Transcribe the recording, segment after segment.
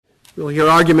We'll hear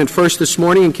argument first this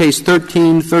morning in Case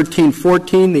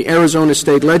 13-1314, the Arizona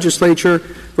State Legislature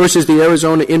versus the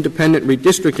Arizona Independent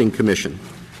Redistricting Commission.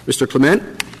 Mr. Clement.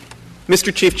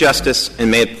 Mr. Chief Justice, and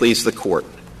may it please the Court,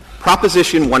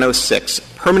 Proposition 106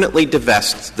 permanently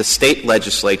divests the state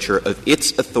legislature of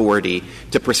its authority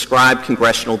to prescribe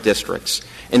congressional districts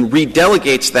and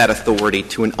redelegates that authority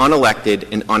to an unelected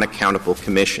and unaccountable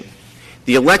commission.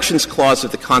 The Elections Clause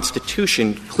of the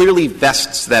Constitution clearly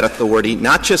vests that authority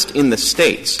not just in the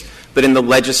states, but in the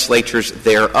legislatures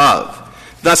thereof.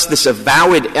 Thus, this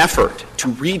avowed effort to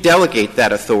redelegate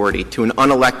that authority to an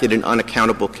unelected and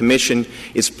unaccountable commission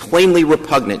is plainly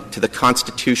repugnant to the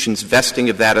Constitution's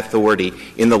vesting of that authority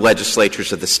in the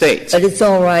legislatures of the states. But it's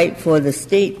all right for the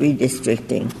state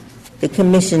redistricting. The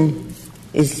commission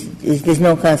there's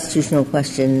no constitutional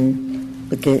question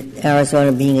with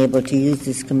Arizona being able to use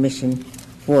this commission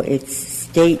for its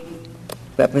state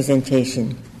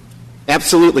representation.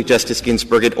 Absolutely, Justice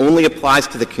Ginsburg. It only applies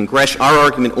to the our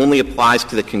argument only applies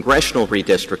to the congressional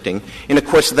redistricting. And, of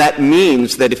course, that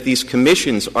means that if these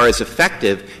commissions are as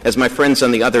effective as my friends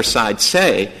on the other side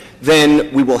say,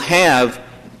 then we will have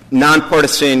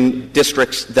nonpartisan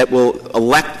districts that will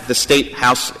elect the state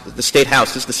houses,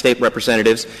 the state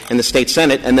representatives, and the state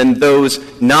Senate, and then those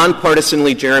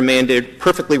nonpartisanly gerrymandered,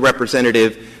 perfectly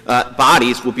representative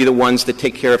bodies will be the ones that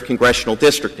take care of congressional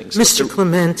districting. So Mr.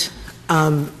 Clement,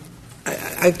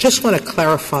 I just want to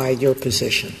clarify your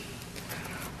position.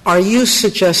 Are you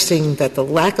suggesting that the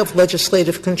lack of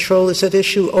legislative control is at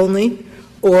issue only,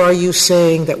 or are you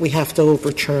saying that we have to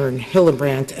overturn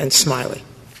Hildebrandt and Smiley?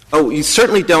 Oh, you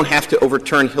certainly don't have to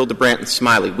overturn Hildebrandt and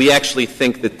Smiley. We actually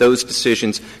think that those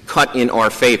decisions cut in our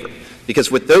favor, because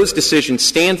what those decisions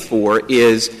stand for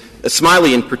is,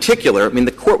 Smiley in particular, the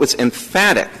Court was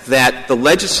emphatic that the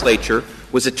legislature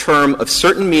was a term of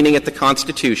certain meaning at the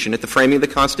Constitution, at the framing of the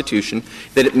Constitution,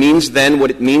 that it means then what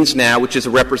it means now, which is a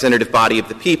representative body of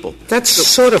the people. That's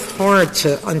sort of hard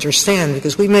to understand,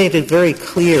 because we made it very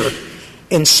clear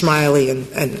in Smiley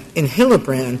and in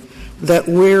Hildebrandt that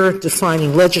we're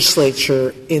defining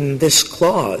legislature in this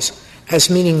clause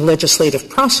as meaning legislative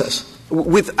process.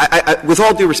 With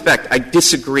all due respect, I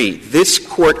disagree. This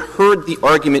Court heard the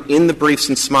argument in the briefs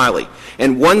in Smiley,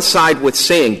 and one side was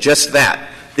saying just that.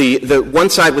 The one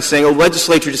side was saying,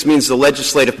 legislature just means the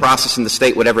legislative process in the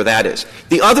state, whatever that is.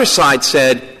 The other side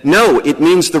said, no, it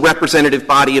means the representative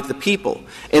body of the people.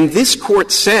 And this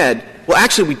Court said, well,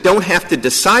 actually, we don't have to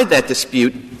decide that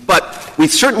dispute, but we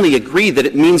certainly agree that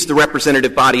it means the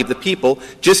representative body of the people,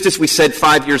 just as we said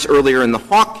 5 years earlier in the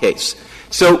Hawk case.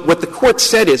 So what the Court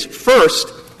said is,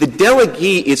 first, the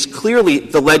delegee is clearly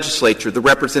the legislature, the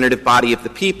representative body of the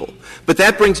people. But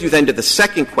that brings you then to the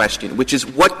second question, which is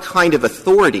what kind of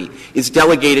authority is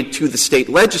delegated to the state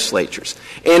legislatures?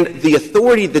 And the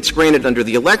authority that's granted under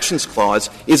the Elections Clause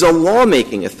is a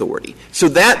lawmaking authority. So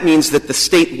that means that the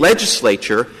state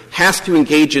legislature has to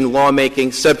engage in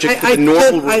lawmaking subject to the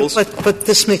normal rules. But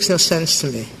this makes no sense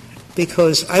to me,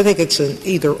 because I think it's an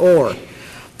either-or.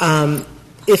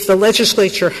 If the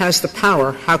legislature has the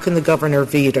power, how can the governor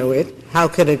veto it? How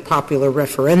can a popular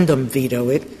referendum veto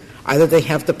it? Either they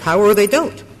have the power or they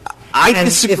don't. I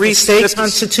disagree. If the state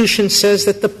constitution says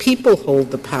that the people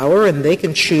hold the power and they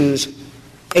can choose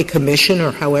a commission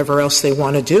or however else they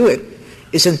want to do it,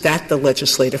 isn't that the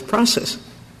legislative process?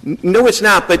 No, it's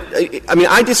not. But,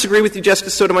 I disagree with you,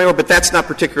 Justice Sotomayor, but that's not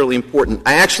particularly important.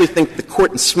 I actually think the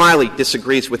Court in Smiley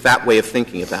disagrees with that way of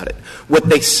thinking about it. What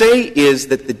they say is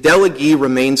that the delegee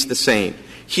remains the same.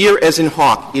 Here, as in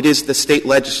Hawk, it is the state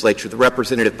legislature, the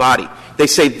representative body. They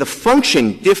say the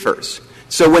function differs.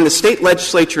 So when the state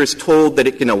legislature is told that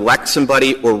it can elect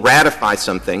somebody or ratify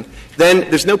something, then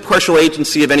there's no partial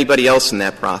agency of anybody else in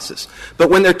that process. But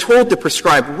when they're told to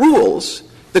prescribe rules,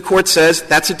 the Court says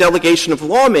that's a delegation of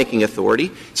lawmaking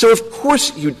authority. So, of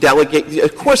course,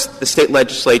 of course the state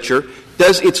legislature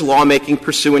does its lawmaking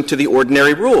pursuant to the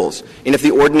ordinary rules. And if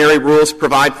the ordinary rules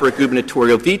provide for a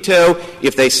gubernatorial veto,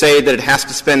 if they say that it has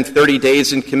to spend 30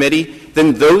 days in committee,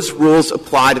 then those rules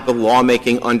apply to the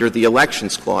lawmaking under the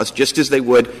Elections Clause, just as they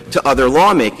would to other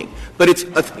lawmaking. But it's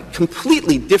a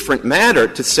completely different matter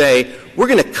to say we're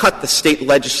going to cut the state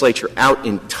legislature out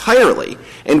entirely,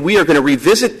 and we are going to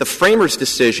revisit the framers'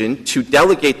 decision to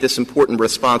delegate this important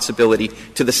responsibility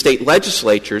to the state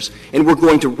legislatures, and we're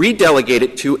going to redelegate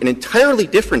it to an entirely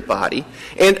different body,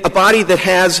 and a body that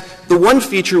has the one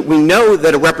feature we know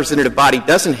that a representative body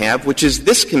doesn't have, which is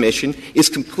this commission is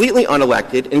completely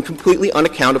unelected and completely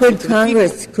unaccountable to the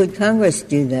people. Could Congress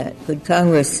do that? Could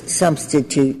Congress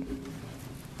substitute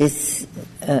this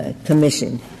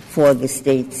commission for the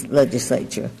state's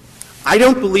legislature? I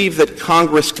don't believe that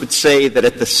Congress could say that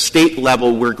at the state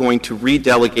level we're going to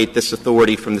redelegate this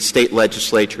authority from the state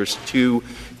legislatures to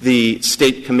the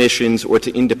state commissions or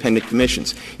to independent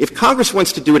commissions. If Congress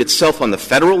wants to do it itself on the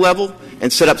federal level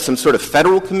and set up some sort of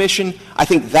federal commission, I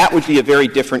think that would be a very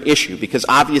different issue, because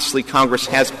obviously Congress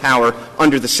has power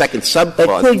under the second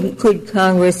subclause. But could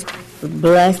Congress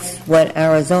bless what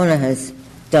Arizona has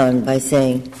done by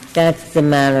saying that's the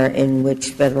manner in which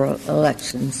federal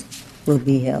elections will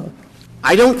be held?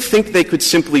 I don't think they could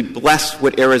simply bless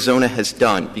what Arizona has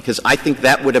done, because I think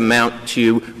that would amount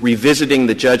to revisiting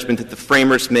the judgment that the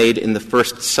framers made in the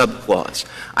first subclause.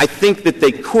 I think that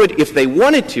they could, if they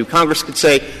wanted to, Congress could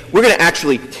say, we're going to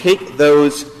actually take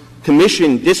those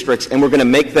commission districts and we're going to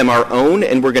make them our own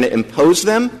and we're going to impose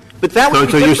them. But that would be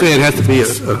different. So you're saying it has to be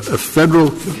a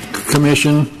federal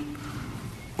commission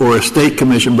or a state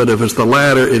commission, but if it's the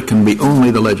latter, it can be only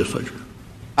the legislature?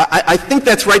 I think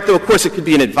that's right, though. Of course, it could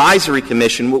be an advisory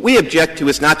commission. What we object to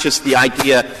is not just the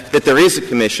idea that there is a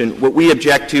commission. What we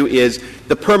object to is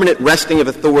the permanent resting of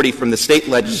authority from the state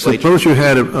legislature. Suppose you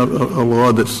had a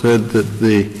law that said that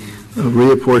the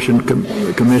reapportioned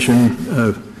commission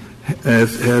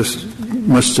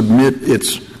must submit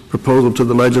its proposal to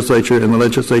the legislature, and the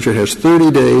legislature has 30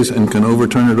 days and can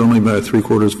overturn it only by a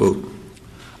three-quarters vote.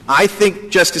 I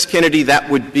think, Justice Kennedy, that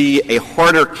would be a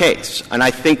harder case. And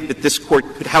I think that this Court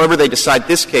could, however they decide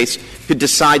this case, could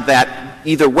decide that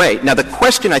either way. Now, the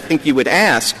question I think you would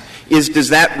ask is, does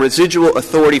that residual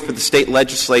authority for the state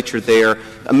legislature there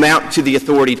amount to the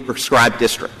authority to prescribe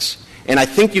districts? And I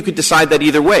think you could decide that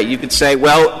either way. You could say,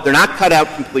 well, they're not cut out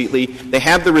completely. They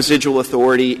have the residual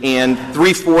authority, and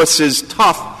 3/4 is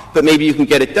tough, but maybe you can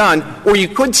get it done. Or you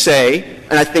could say,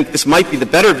 and I think this might be the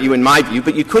better view in my view,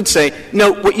 but you could say,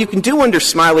 no, what you can do under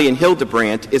Smiley and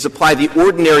Hildebrandt is apply the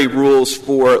ordinary rules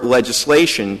for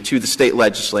legislation to the state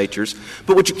legislatures,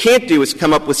 but what you can't do is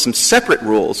come up with some separate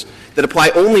rules that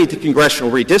apply only to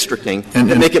congressional redistricting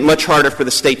and make it much harder for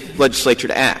the state legislature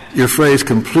to act. Your phrase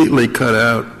completely cut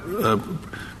out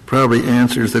probably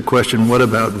answers the question, what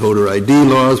about voter ID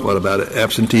laws, what about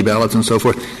absentee ballots and so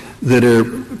forth, that are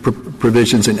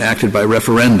provisions enacted by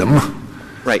referendum.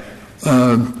 Right.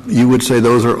 You would say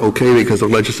those are okay because the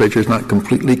legislature is not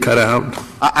completely cut out?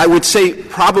 I would say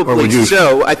probably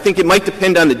so. I think it might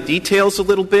depend on the details a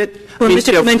little bit. Well,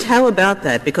 Mr. Clement, how about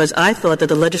that? Because I thought that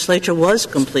the legislature was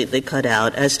completely cut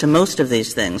out as to most of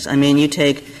these things. I mean, you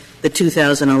take the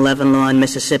 2011 law in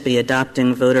Mississippi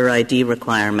adopting voter ID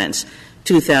requirements,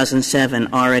 2007,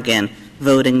 Oregon,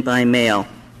 voting by mail,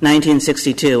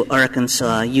 1962,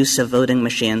 Arkansas, use of voting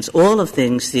machines. All of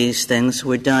these things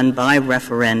were done by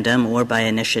referendum or by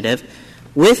initiative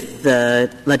with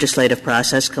the legislative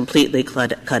process completely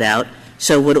cut out.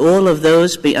 So would all of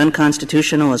those be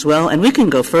unconstitutional as well? And we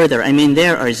can go further. I mean,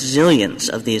 there are zillions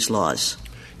of these laws.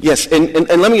 Yes, and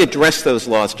let me address those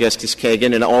laws, Justice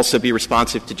Kagan, and also be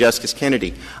responsive to Justice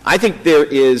Kennedy. I think there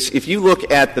is, if you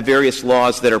look at the various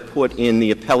laws that are put in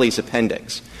the appellee's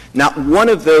appendix, not one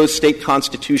of those state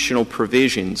constitutional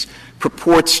provisions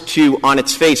purports to, on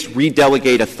its face,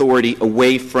 redelegate authority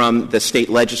away from the state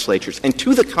legislatures. And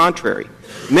to the contrary,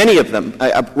 many of them,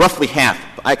 roughly half,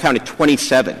 I counted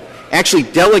 27, actually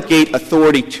delegate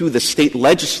authority to the state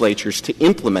legislatures to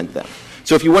implement them.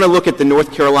 So if you want to look at the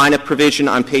North Carolina provision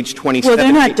on page 27. Well,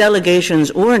 they're not delegations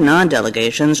or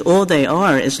non-delegations. All they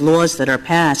are is laws that are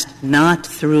passed not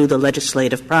through the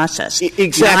legislative process.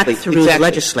 Exactly. Not through the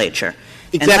legislature.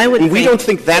 Exactly. And we don't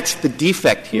think that's the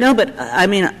defect here. No, but, I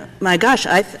mean, my gosh,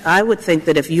 I would think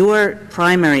that if your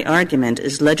primary argument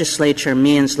is legislature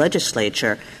means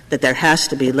legislature, that there has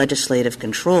to be legislative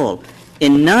control.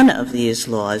 In none of these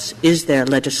laws is there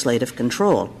legislative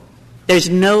control. There's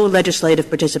no legislative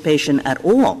participation at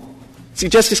all. See,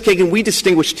 Justice Kagan, we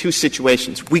distinguish two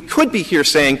situations. We could be here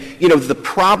saying, the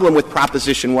problem with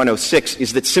Proposition 106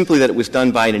 is that simply that it was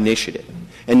done by an initiative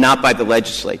and not by the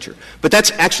legislature. But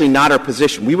that's actually not our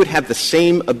position. We would have the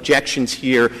same objections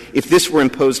here if this were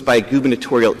imposed by a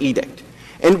gubernatorial edict.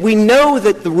 And we know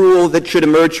that the rule that should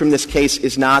emerge from this case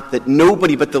is not that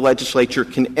nobody but the legislature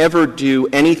can ever do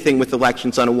anything with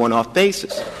elections on a one-off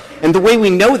basis. And the way we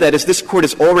know that is this Court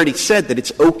has already said that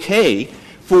it's okay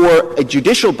for a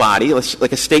judicial body,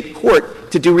 like a state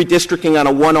court, to do redistricting on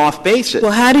a one-off basis.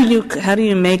 Well, how do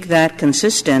you make that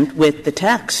consistent with the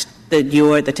text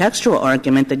the textual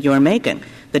argument that you're making?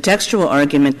 The textual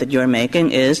argument that you're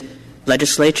making is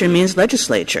legislature means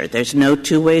legislature. There's no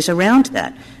two ways around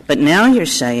that. But now you're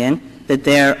saying that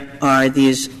there are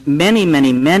these many,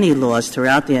 many, many laws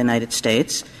throughout the United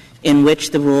States in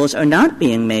which the rules are not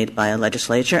being made by a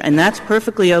legislature, and that's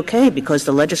perfectly okay because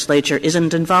the legislature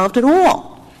isn't involved at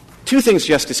all. Two things,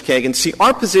 Justice Kagan. See,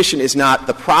 our position is not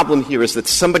the problem here is that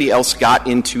somebody else got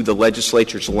into the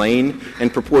legislature's lane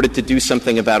and purported to do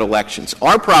something about elections.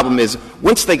 Our problem is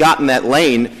once they got in that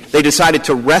lane, they decided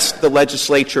to wrest the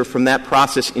legislature from that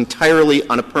process entirely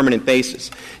on a permanent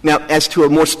basis. Now, as to a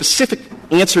more specific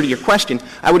answer to your question,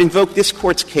 I would invoke this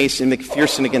Court's case in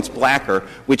McPherson against Blacker,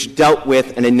 which dealt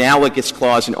with an analogous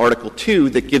clause in Article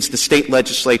 2 that gives the state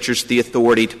legislatures the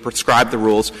authority to prescribe the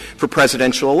rules for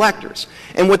presidential electors.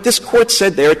 And what this Court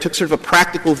said there, it took sort of a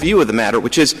practical view of the matter,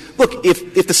 which is, look,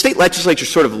 if the state legislature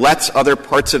sort of lets other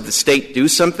parts of the state do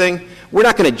something, we're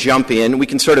not going to jump in. We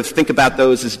can sort of think about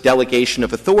those as delegation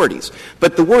of authorities.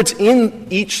 But the words in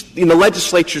the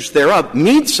legislatures thereof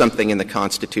mean something in the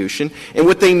Constitution, and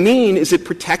what they mean is it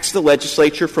protects the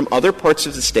legislature from other parts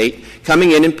of the state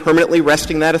coming in and permanently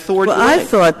wresting that authority Well, away. I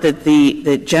thought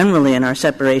that generally in our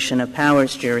separation of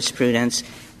powers jurisprudence,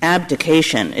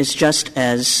 abdication is just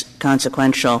as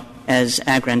consequential as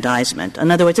aggrandizement.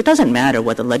 In other words, it doesn't matter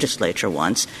what the legislature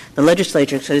wants. The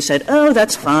legislature could have said, oh,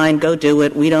 that's fine, go do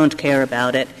it, we don't care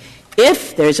about it.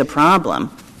 If there's a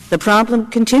problem, the problem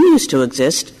continues to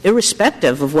exist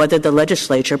irrespective of whether the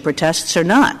legislature protests or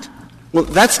not. Well,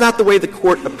 that's not the way the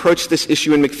Court approached this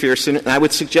issue in McPherson, and I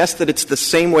would suggest that it's the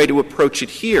same way to approach it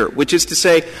here, which is to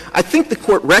say, I think the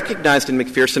Court recognized in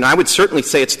McPherson, I would certainly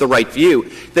say it's the right view,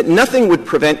 that nothing would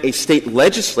prevent a state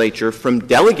legislature from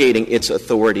delegating its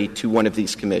authority to one of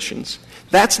these commissions.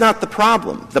 That's not the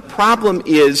problem. The problem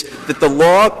is that the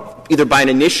law, either by an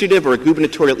initiative or a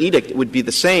gubernatorial edict, it would be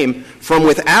the same, from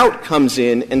without comes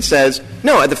in and says,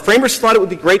 no, the framers thought it would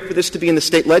be great for this to be in the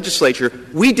state legislature.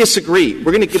 We disagree.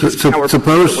 We're going to give this power.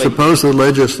 Suppose the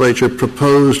legislature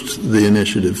proposed the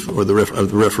initiative or the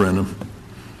referendum.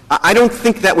 I don't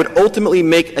think that would ultimately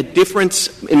make a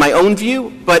difference in my own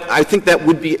view, but I think that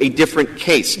would be a different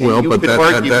case. And well, but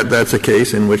that's a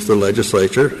case in which the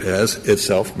legislature has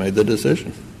itself made the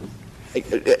decision.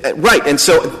 Right. And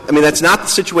so, I mean, that's not the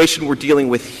situation we're dealing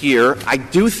with here. I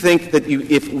do think that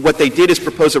if what they did is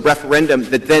propose a referendum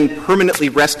that then permanently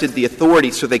wrested the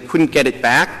authority so they couldn't get it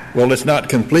back. Well, it's not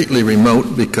completely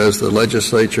remote because the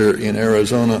legislature in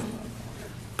Arizona,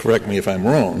 correct me if I'm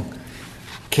wrong,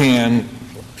 can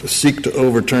seek to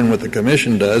overturn what the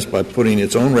commission does by putting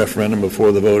its own referendum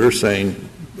before the voters saying,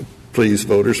 please,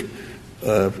 voters,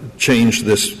 change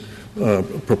this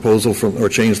proposal or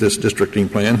change this districting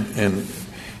plan and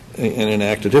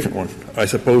enact a different one. I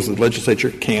suppose the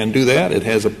legislature can do that. It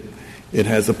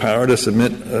has the power to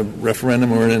submit a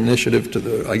referendum or an initiative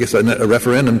a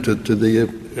referendum to the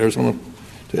Arizona.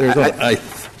 I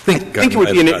think it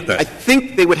would be I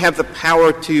think they would have the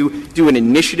power to do an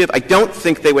initiative. I don't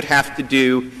think they would have to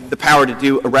do the power to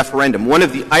do a referendum. One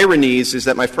of the ironies is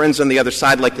that my friends on the other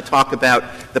side like to talk about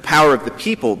the power of the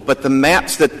people, but the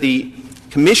maps that the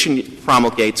Commission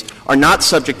promulgates are not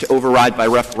subject to override by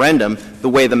referendum the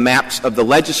way the maps of the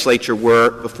legislature were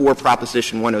before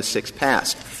Proposition 106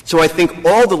 passed. So I think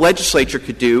all the legislature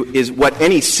could do is what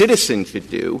any citizen could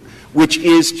do, which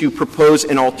is to propose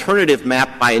an alternative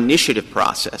map by initiative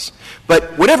process.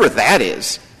 But whatever that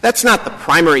is, that's not the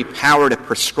primary power to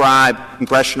prescribe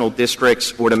congressional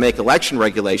districts or to make election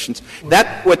regulations.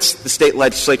 That puts the state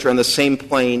legislature on the same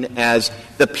plane as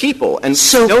the people. And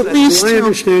so do I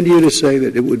understand you to say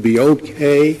that it would be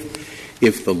okay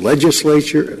if the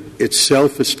legislature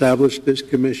itself established this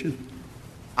commission?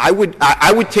 I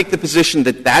would take the position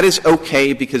that that is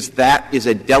okay because that is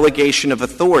a delegation of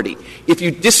authority. If you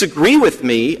disagree with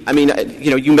me, I mean,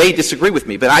 you may disagree with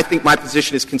me, but I think my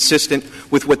position is consistent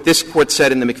with what this Court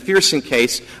said in the McPherson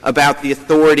case about the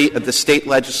authority of the state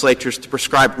legislatures to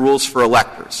prescribe rules for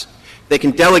electors. They can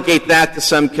delegate that to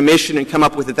some commission and come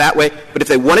up with it that way, but if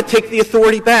they want to take the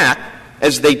authority back,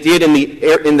 as they did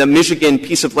in the Michigan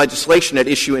piece of legislation at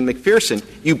issue in McPherson,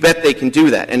 you bet they can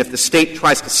do that. And if the state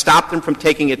tries to stop them from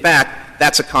taking it back,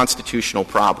 that's a constitutional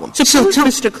problem. So tell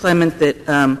Mr. Clement that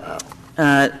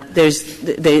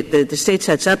the state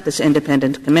sets up this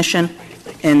independent commission,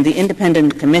 and the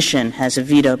independent commission has a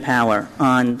veto power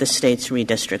on the state's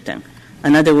redistricting.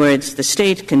 In other words, the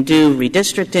state can do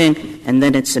redistricting, and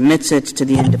then it submits it to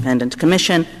the independent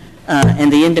commission,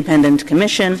 and the independent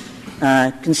commission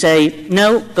can say,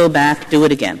 no, go back, do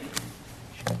it again.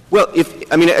 Well,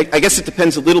 I guess it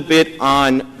depends a little bit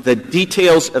on the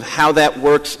details of how that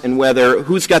works and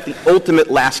who's got the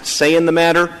ultimate last say in the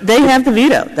matter. They have the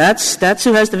veto. That's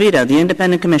who has the veto, the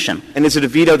independent commission. And is it a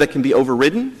veto that can be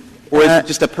overridden, or is it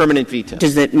just a permanent veto?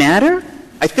 Does it matter?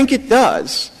 I think it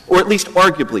does, or at least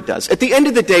arguably does. At the end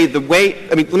of the day,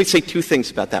 let me say two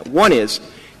things about that. One is,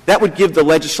 that would give the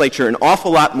legislature an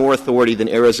awful lot more authority than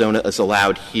Arizona is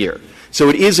allowed here. So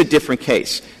it is a different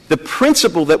case. The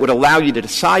principle that would allow you to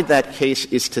decide that case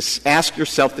is to ask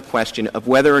yourself the question of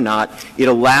whether or not it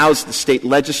allows the state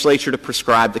legislature to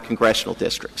prescribe the congressional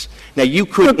districts. Now, you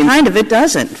could... Well, kind of it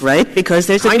doesn't, right? Because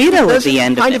there's a veto at the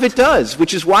end of it. Kind of it does,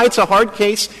 which is why it's a hard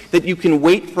case that you can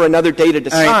wait for another day to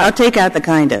decide. All right, I'll take out the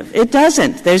kind of. It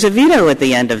doesn't. There's a veto at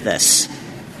the end of this.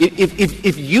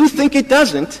 If you think it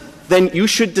doesn't, then you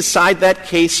should decide that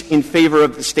case in favor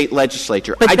of the state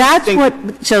legislature. But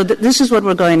this is what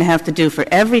we're going to have to do for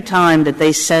every time that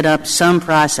they set up some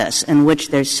process in which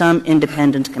there's some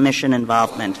independent commission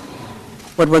involvement.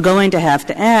 What we're going to have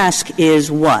to ask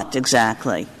is what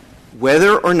exactly?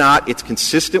 Whether or not it's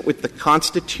consistent with the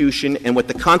Constitution and what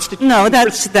the Constitution... No,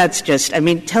 that's just,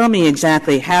 tell me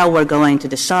exactly how we're going to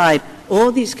decide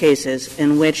all these cases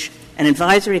in which an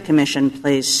advisory commission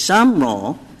plays some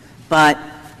role, but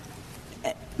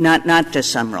not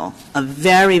just some role, a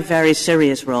very, very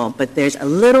serious role, but there's a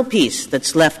little piece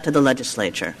that's left to the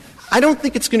legislature. I don't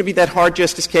think it's going to be that hard,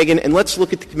 Justice Kagan, and let's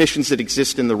look at the commissions that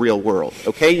exist in the real world,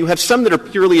 okay? You have some that are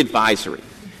purely advisory.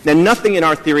 Now, nothing in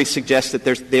our theory suggests that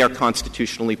they are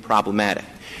constitutionally problematic.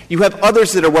 You have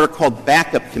others that are what are called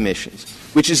backup commissions,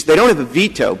 which is they don't have a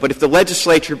veto, but if the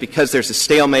legislature, because there's a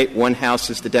stalemate, one house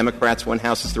is the Democrats, one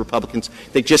house is the Republicans,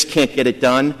 they just can't get it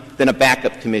done, then a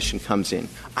backup commission comes in.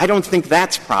 I don't think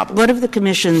that's problematic. What if the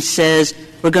commission says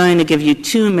we're going to give you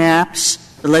 2 maps,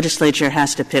 the legislature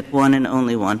has to pick one and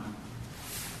only one?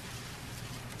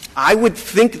 I would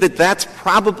think that that's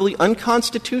probably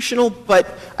unconstitutional,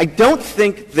 but I don't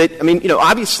think that,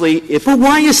 obviously if... But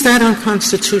why is that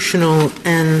unconstitutional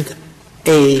and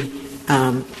a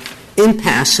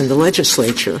impasse in the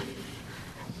legislature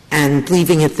and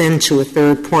leaving it then to a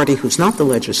third party who's not the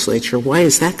legislature? Why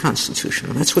is that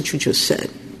constitutional? That's what you just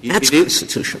said. That's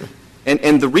constitutional.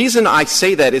 And the reason I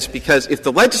say that is because if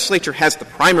the legislature has the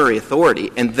primary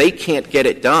authority and they can't get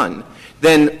it done,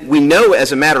 then we know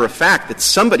as a matter of fact that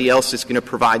somebody else is going to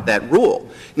provide that rule.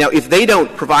 Now, if they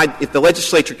don't provide, if the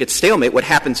legislature gets stalemate, what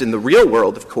happens in the real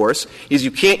world, of course, is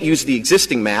you can't use the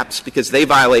existing maps because they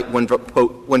violate one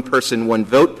person, one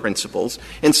vote principles,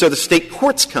 and so the state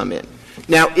courts come in.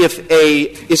 Now, that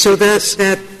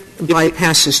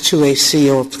bypasses 2AC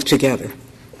altogether.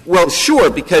 Well,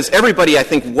 sure, because everybody, I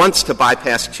think, wants to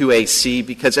bypass 2AC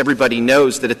because everybody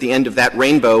knows that at the end of that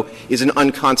rainbow is an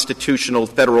unconstitutional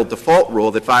federal default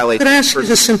rule that violates... Could I ask you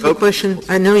a simple question?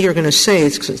 I know you're going to say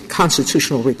it's a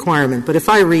constitutional requirement, but if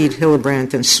I read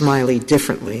Hillebrand and Smiley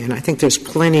differently, and I think there's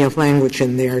plenty of language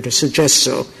in there to suggest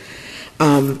so,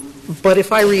 but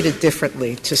if I read it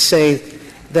differently to say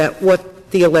that what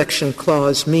the election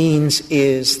clause means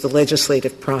is the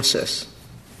legislative process,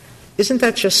 isn't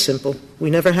that just simple? We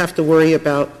never have to worry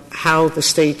about how the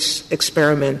states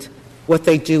experiment, what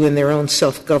they do in their own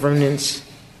self-governance.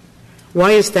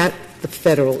 Why is that the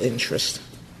federal interest?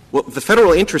 Well, the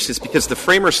federal interest is because the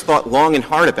framers thought long and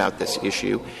hard about this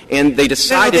issue, and they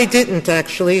decided... No, they didn't,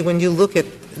 actually. When you look at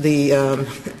the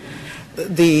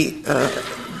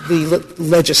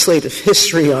legislative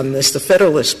history on this, the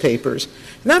Federalist Papers,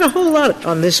 not a whole lot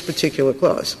on this particular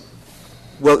clause.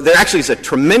 Well, there actually is a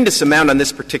tremendous amount on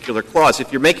this particular clause.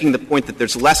 If you're making the point that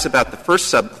there's less about the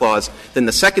first subclause than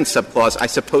the second subclause, I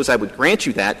suppose I would grant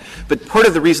you that. But part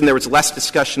of the reason there was less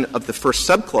discussion of the first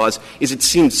subclause is it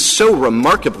seemed so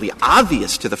remarkably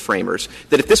obvious to the framers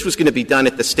that if this was going to be done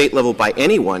at the state level by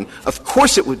anyone, of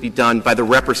course it would be done by the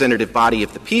representative body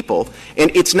of the people. And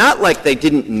it's not like they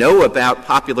didn't know about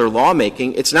popular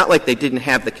lawmaking. It's not like they didn't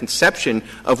have the conception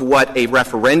of what a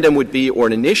referendum would be or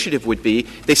an initiative would be.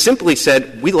 They simply said,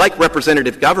 we like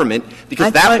representative government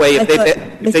because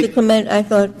Mr. Clement, I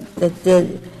thought that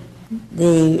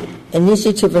the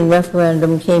initiative and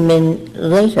referendum came in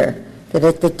later, that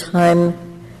at the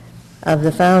time of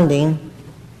the founding,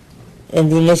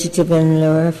 and the initiative and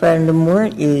the referendum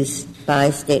weren't used by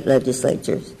state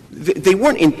legislatures. They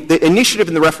weren't. The initiative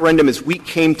and the referendum, as we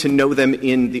came to know them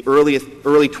in the early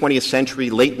 20th century,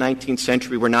 late 19th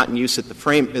century, were not in use at the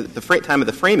time of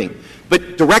the framing.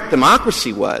 But direct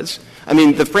democracy was.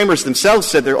 The framers themselves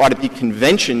said there ought to be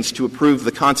conventions to approve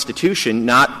the Constitution,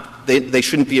 not they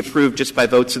shouldn't be approved just by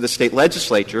votes of the state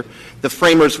legislature. The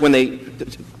framers, when they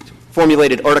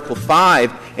formulated Article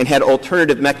 5 and had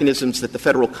alternative mechanisms that the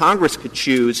federal Congress could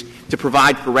choose to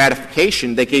provide for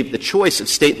ratification, they gave the choice of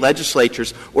state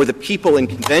legislatures or the people in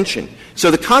convention. So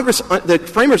the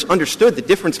framers understood the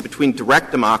difference between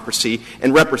direct democracy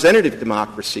and representative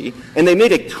democracy, and they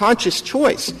made a conscious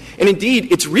choice. And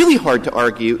indeed, it's really hard to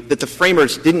argue that the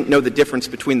framers didn't know the difference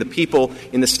between the people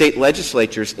in the state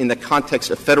legislatures in the context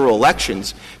of federal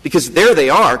elections, because there they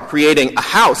are creating a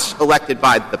House elected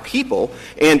by the people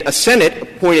and a Senate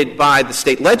appointed by the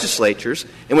state legislatures.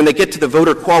 And when they get to the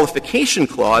voter qualification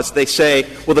clause, they say,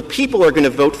 well, the people are going to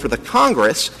vote for the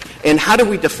Congress. And how do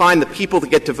we define the people that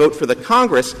get to vote for the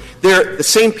Congress? They're the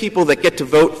same people that get to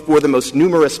vote for the most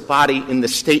numerous body in the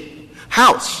state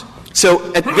House.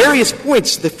 So at various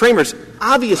points, the framers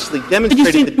obviously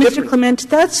demonstrated the difference. Mr. Clement,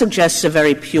 that suggests a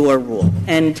very pure rule.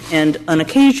 And on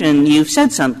occasion, you've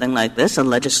said something like this: a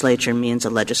legislature means a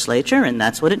legislature, and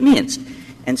that's what it means.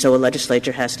 And so a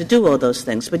legislature has to do all those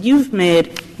things. But you've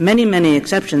made many, many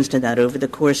exceptions to that over the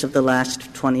course of the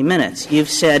last 20 minutes. You've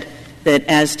said that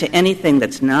as to anything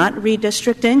that's not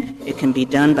redistricting, it can be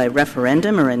done by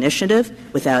referendum or initiative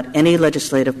without any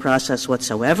legislative process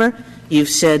whatsoever. You've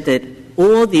said that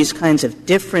all these kinds of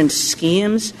different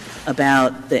schemes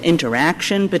about the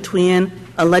interaction between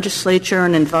a legislature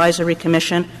and an advisory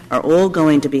commission are all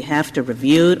going to have to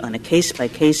reviewed on a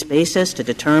case-by-case basis to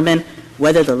determine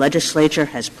whether the legislature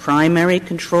has primary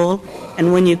control.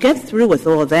 And when you get through with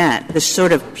all that, this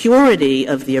sort of purity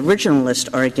of the originalist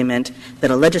argument that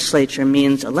a legislature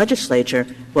means a legislature,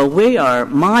 well, we are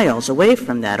miles away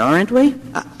from that, aren't we?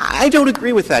 I don't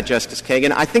agree with that, Justice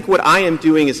Kagan. I think what I am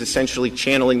doing is essentially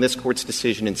channeling this Court's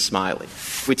decision in Smiley,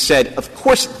 which said, of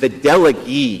course, the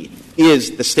delegee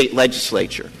is the state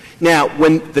legislature. Now,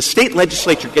 when the state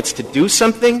legislature gets to do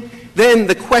something, then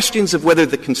the questions of whether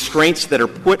the constraints that are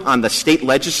put on the state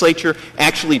legislature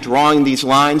actually drawing these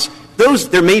lines,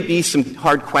 there may be some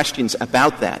hard questions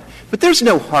about that. But there's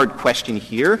no hard question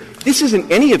here. This isn't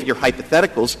any of your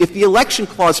hypotheticals. If the election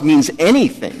clause means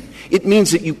anything, it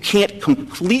means that you can't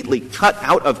completely cut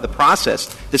out of the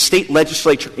process the state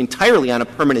legislature entirely on a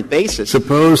permanent basis.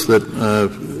 Suppose that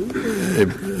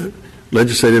a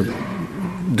legislative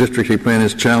districting plan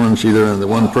is challenged either on the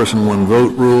one-person,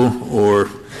 one-vote rule or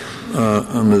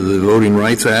under the Voting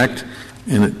Rights Act,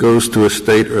 and it goes to a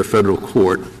state or a federal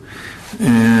court,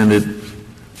 and it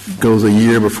goes a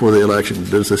year before the election.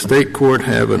 Does the state court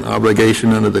have an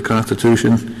obligation under the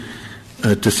Constitution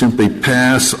to simply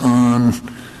pass on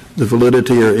the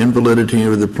validity or invalidity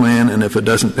of the plan, and if it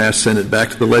doesn't pass, send it back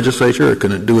to the legislature, or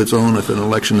can it do its own if an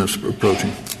election is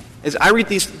approaching? As I read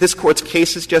this Court's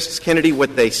cases, Justice Kennedy,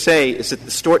 what they say is that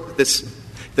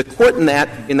the court in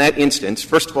that instance,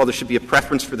 first of all, there should be a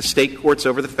preference for the state courts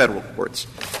over the federal courts.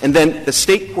 And then the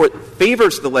state court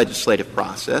favors the legislative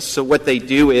process. So what they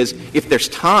do is, if there's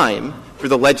time for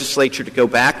the legislature to go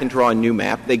back and draw a new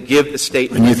map, they give the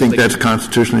state. And you think that's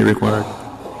constitutionally required?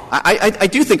 I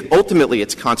do think ultimately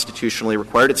it's constitutionally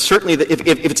required. It's certainly if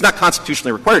it's not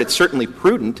constitutionally required, it's certainly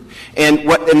prudent. And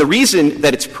the reason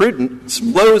that it's prudent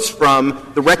flows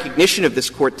from the recognition of this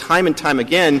Court time and time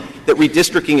again that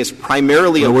redistricting is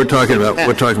primarily we're talking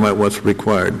about what's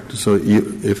required. So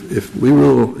if we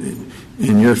rule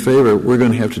in your favor, we're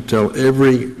going to have to tell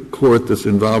every court that's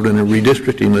involved in a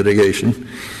redistricting litigation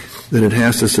that it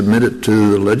has to submit it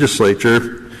to the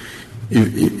legislature,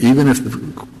 even if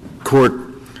the court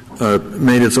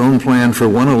made its own plan for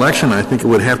one election. I think it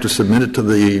would have to submit it to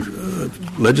the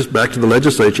back to the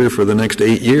legislature for the next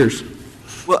 8 years.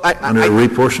 Well, under a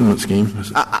reapportionment scheme.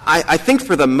 I think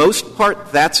for the most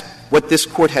part that's what this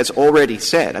Court has already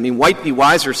said. I mean, White v.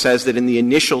 Weiser says that in the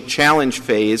initial challenge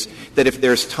phase that if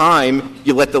there's time,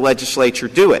 you let the legislature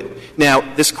do it. Now,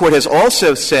 this Court has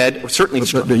also said, or certainly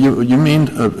 — But you mean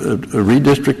a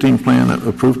redistricting plan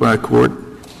approved by a court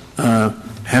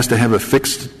has to have a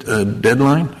fixed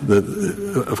deadline?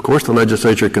 Of course, the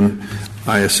legislature can,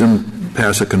 I assume,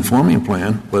 pass a conforming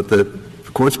plan, but the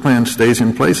court's plan stays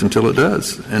in place until it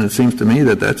does. And it seems to me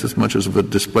that that's as much of a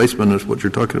displacement as what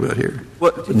you're talking about here.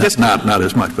 Well, not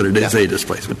as much, but it is a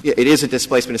displacement. Yeah, it is a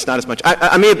displacement. It's not as much.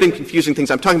 I may have been confusing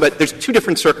things. I'm talking about there's two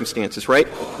different circumstances, right?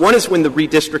 One is when the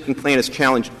redistricting plan is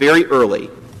challenged very early,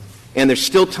 and there's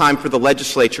still time for the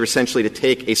legislature essentially to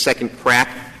take a second crack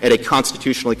at a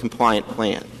constitutionally compliant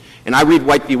plan. And I read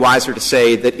White v. Weiser to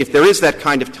say that if there is that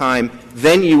kind of time,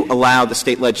 then you allow the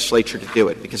state legislature to do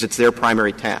it because it's their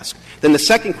primary task. Then the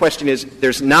second question is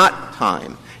there's not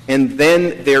time, and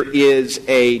then there is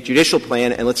a judicial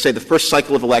plan, and let's say the first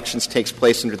cycle of elections takes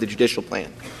place under the judicial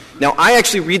plan. Now, I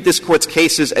actually read this Court's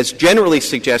cases as generally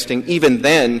suggesting even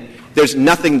then there's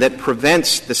nothing that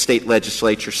prevents the state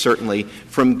legislature, certainly,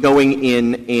 from going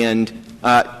in and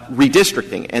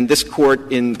redistricting. And this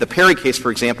Court, in the Perry case,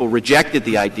 for example, rejected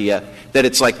the idea that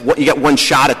it's like you get one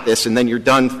shot at this and then you're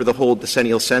done for the whole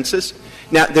decennial census.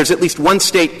 Now, there's at least one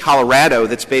state, Colorado,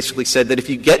 that's basically said that if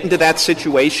you get into that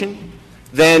situation,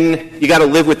 then you got to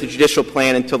live with the judicial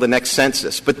plan until the next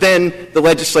census. But then the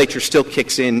legislature still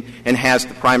kicks in and has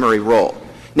the primary role.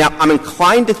 Now, I'm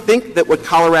inclined to think that what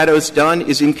Colorado's done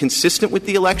is inconsistent with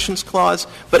the Elections Clause,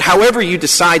 but however you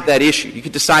decide that issue, you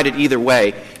could decide it either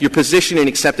way. Your position in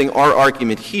accepting our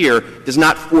argument here does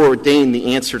not foreordain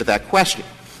the answer to that question.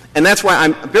 And that's why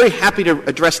I'm very happy to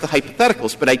address the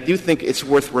hypotheticals, but I do think it's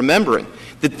worth remembering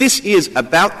that this is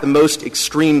about the most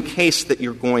extreme case that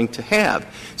you're going to have.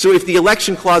 So if the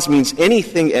Election Clause means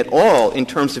anything at all in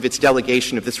terms of its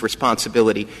delegation of this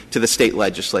responsibility to the state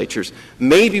legislatures,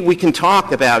 maybe we can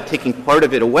talk about taking part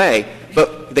of it away,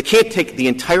 but they can't take the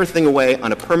entire thing away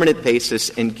on a permanent basis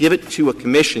and give it to a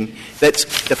commission that's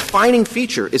defining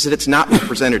feature is that it's not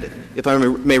representative. If I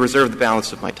may reserve the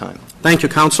balance of my time. Thank you,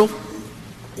 counsel.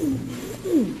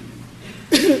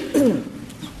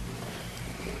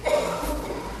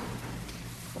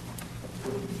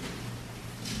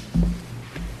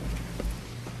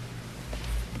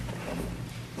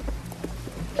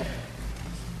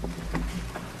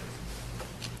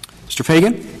 Mr.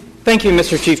 Fagan. Thank you,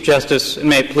 Mr. Chief Justice, and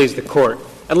may it please the Court.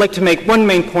 I'd like to make one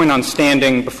main point on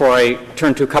standing before I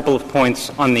turn to a couple of points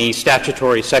on the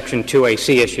statutory Section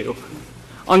 2AC issue.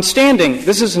 On standing,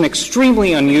 this is an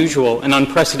extremely unusual and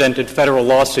unprecedented federal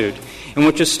lawsuit in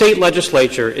which a state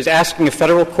legislature is asking a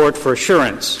federal court for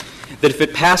assurance that if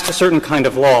it passed a certain kind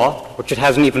of law, which it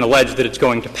hasn't even alleged that it's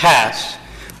going to pass,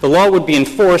 the law would be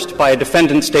enforced by a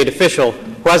defendant state official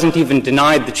who hasn't even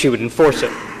denied that she would enforce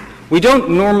it. We don't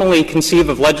normally conceive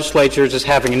of legislatures as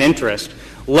having an interest,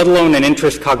 let alone an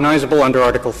interest cognizable under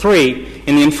Article III,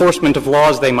 in the enforcement of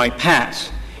laws they might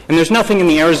pass. And there's nothing in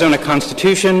the Arizona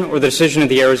Constitution or the decision of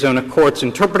the Arizona courts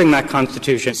interpreting that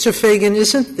Constitution. Mr. Fagan,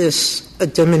 isn't this a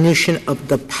diminution of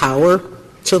the power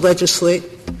to legislate,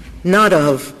 not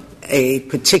of a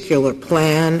particular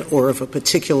plan or of a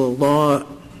particular law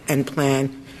and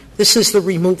plan? This is the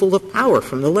removal of power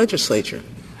from the legislature.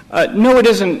 No, it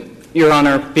isn't, Your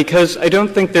Honor, because I don't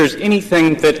think there's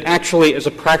anything that actually, as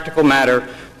a practical matter,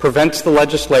 prevents the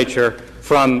legislature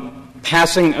from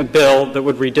passing a bill that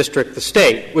would redistrict the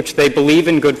state, which they believe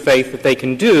in good faith that they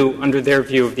can do under their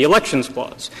view of the Elections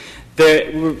Clause.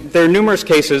 There are numerous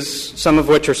cases, some of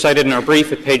which are cited in our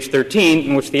brief at page 13,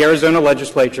 in which the Arizona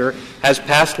legislature has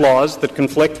passed laws that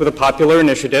conflict with a popular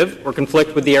initiative or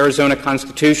conflict with the Arizona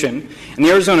Constitution. And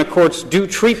the Arizona courts do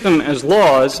treat them as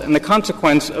laws, and the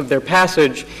consequence of their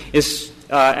passage is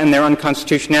and their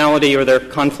unconstitutionality or their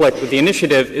conflict with the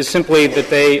initiative is simply that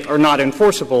they are not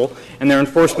enforceable and their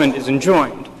enforcement is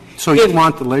enjoined. So you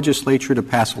want the legislature to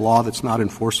pass a law that's not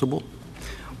enforceable?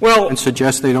 Well, and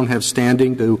suggest they don't have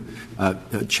standing to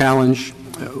challenge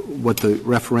what the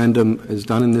referendum has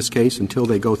done in this case until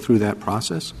they go through that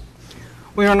process?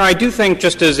 Well, Your Honor, I do think,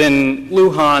 just as in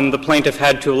Lujan, the plaintiff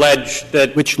had to allege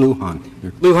that — Which Lujan?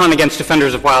 Lujan against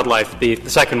Defenders of Wildlife, the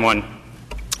second one.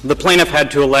 The plaintiff had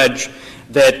to allege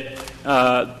that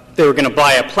they were going to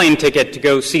buy a plane ticket to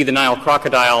go see the Nile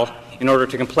crocodile in order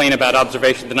to complain about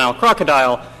observation of the Nile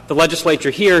crocodile. The legislature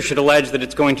here should allege that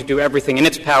it's going to do everything in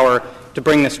its power to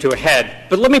bring this to a head.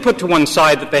 But let me put to one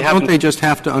side that they haven't — Don't they just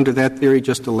have to, under that theory,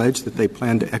 just allege that they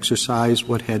plan to exercise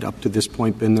what had up to this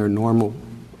point been their normal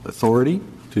authority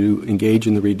to engage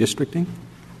in the redistricting?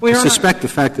 Well, I suspect the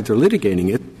fact that they're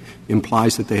litigating it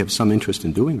implies that they have some interest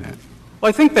in doing that. Well,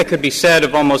 I think that could be said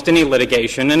of almost any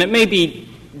litigation, and it may be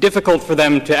difficult for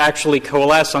them to actually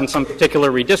coalesce on some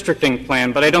particular redistricting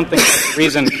plan, but I don't think that's a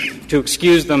reason to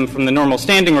excuse them from the normal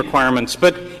standing requirements.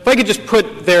 But if I could just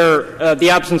put the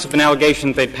absence of an allegation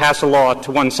that they'd pass a law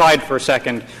to one side for a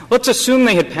second, let's assume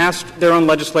they had passed their own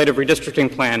legislative redistricting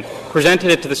plan, presented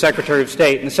it to the Secretary of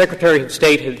State, and the Secretary of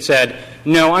State had said,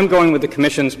 no, I'm going with the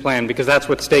Commission's plan because that's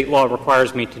what state law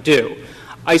requires me to do.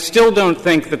 I still don't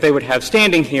think that they would have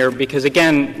standing here because,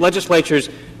 again, legislatures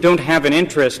don't have an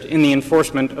interest in the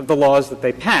enforcement of the laws that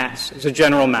they pass as a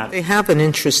general matter. They have an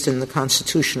interest in the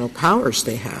constitutional powers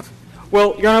they have.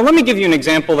 Well, Your Honor, let me give you an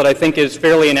example that I think is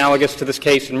fairly analogous to this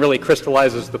case and really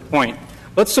crystallizes the point.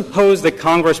 Let's suppose that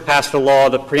Congress passed a law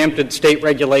that preempted state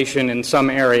regulation in some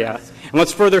area, and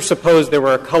let's further suppose there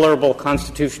were a colorable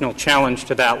constitutional challenge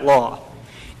to that law.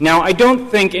 Now, I don't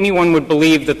think anyone would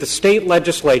believe that the state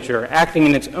legislature, acting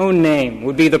in its own name,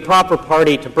 would be the proper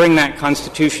party to bring that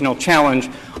constitutional challenge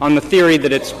on the theory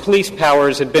that its police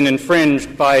powers had been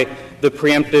infringed by the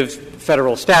preemptive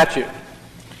federal statute.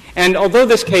 And although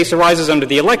this case arises under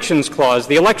the Elections Clause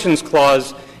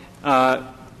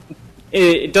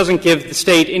it doesn't give the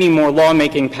state any more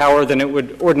lawmaking power than it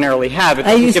would ordinarily have.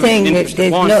 Are you saying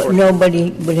that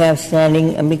nobody would have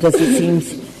standing? Because it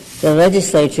seems the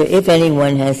legislature, if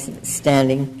anyone has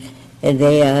standing, and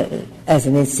they are, as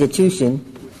an institution,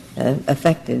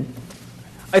 affected.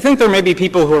 I think there may be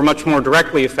people who are much more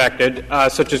directly affected,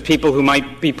 such as people who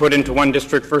might be put into one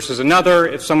district versus another.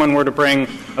 If someone were to bring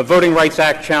a Voting Rights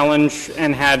Act challenge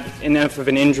and had enough of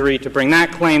an injury to bring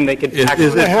that claim, they could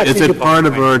tackle it. Is it part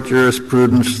of our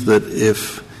jurisprudence that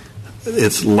if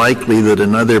it's likely that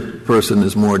another person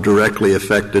is more directly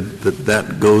affected,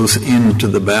 that goes into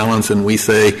the balance, and we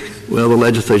say, well, the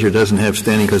legislature doesn't have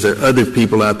standing because there are other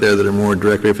people out there that are more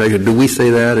directly affected? Do we say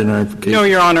that in our case? No,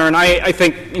 Your Honor, and I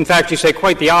think, in fact, you say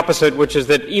quite the opposite, which is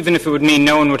that even if it would mean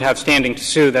no one would have standing to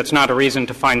sue, that's not a reason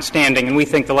to find standing, and we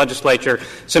think the legislature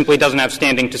simply doesn't have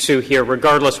standing to sue here,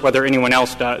 regardless whether anyone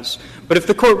else does. But if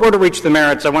the Court were to reach the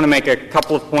merits, I want to make a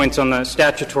couple of points on the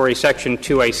statutory Section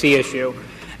 2AC issue.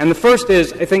 And the first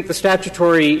is, I think the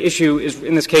statutory issue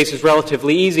in this case is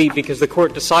relatively easy because the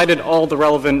Court decided all the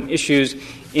relevant issues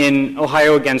in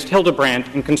Ohio against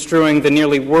Hildebrandt in construing the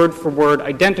nearly word-for-word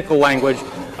identical language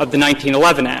of the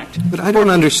 1911 Act. But I don't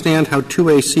understand how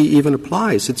 2AC even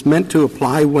applies. It's meant to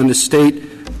apply when the state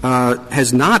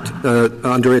has not,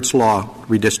 under its law,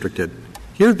 redistricted.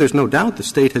 Here, there's no doubt the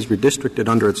state has redistricted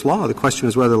under its law. The question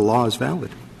is whether the law is valid.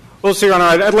 Well, Your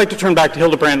Honor, I'd like to turn back to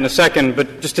Hildebrandt in a second,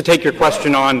 but just to take your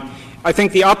question on, I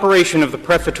think the operation of the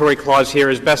prefatory clause here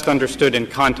is best understood in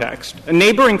context. A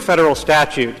neighboring federal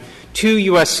statute, 2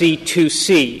 U.S.C.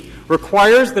 2C,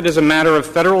 requires that as a matter of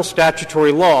federal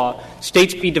statutory law,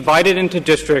 states be divided into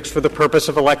districts for the purpose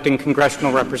of electing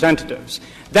congressional representatives.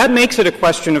 That makes it a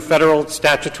question of federal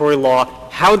statutory law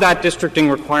how that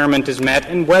districting requirement is met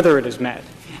and whether it is met.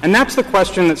 And that's the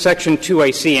question that Section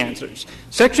 2AC answers.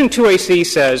 Section 2AC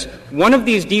says one of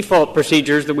these default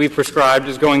procedures that we've prescribed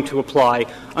is going to apply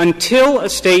until a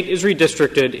state is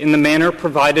redistricted in the manner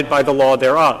provided by the law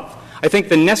thereof. I think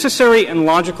the necessary and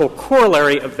logical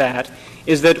corollary of that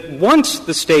is that once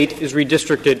the state is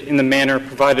redistricted in the manner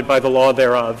provided by the law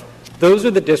thereof, those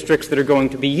are the districts that are going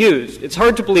to be used. It's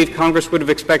hard to believe Congress would have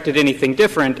expected anything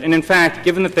different, and in fact,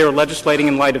 given that they were legislating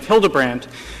in light of Hildebrandt,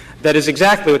 that is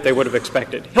exactly what they would have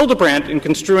expected. Hildebrandt, in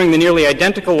construing the nearly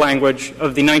identical language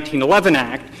of the 1911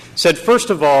 Act, said, first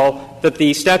of all, that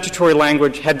the statutory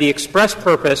language had the express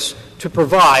purpose to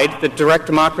provide that direct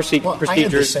democracy procedures. I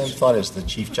had the same thought as the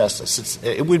Chief Justice.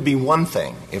 It would be one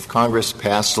thing if Congress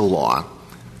passed a law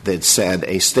that said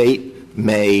a state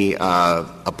may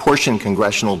apportion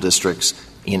congressional districts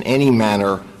in any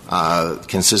manner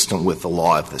consistent with the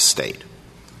law of the state.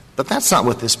 But that's not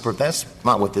what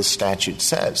this statute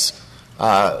says.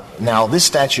 Now, this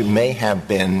statute may have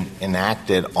been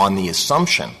enacted on the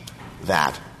assumption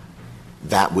that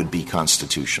that would be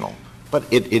constitutional, but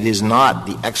it is not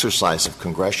the exercise of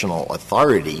congressional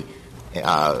authority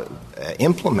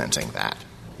implementing that.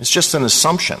 It's just an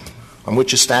assumption on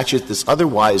which a statute that's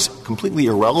otherwise completely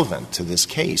irrelevant to this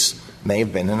case may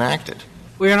have been enacted.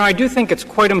 Well, Your Honor, I do think it's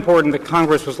quite important that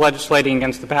Congress was legislating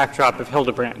against the backdrop of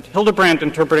Hildebrandt. Hildebrandt,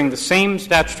 interpreting the same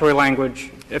statutory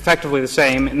language, effectively the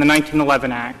same, in the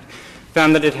 1911 Act,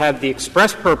 found that it had the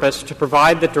express purpose to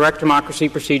provide that direct democracy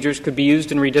procedures could be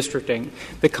used in redistricting,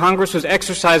 that Congress was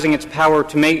exercising its power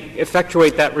to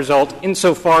effectuate that result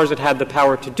insofar as it had the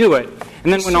power to do it,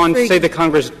 and then went on to say that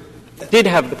Congress did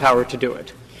have the power to do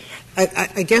it.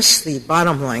 I guess the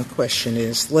bottom line question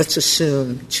is, let's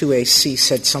assume 2AC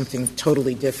said something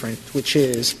totally different, which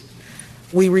is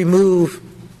we remove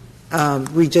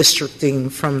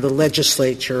redistricting from the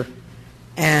legislature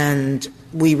and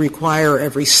we require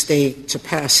every state to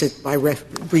pass it by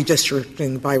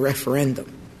redistricting by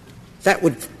referendum. That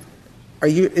would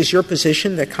is your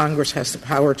position that Congress has the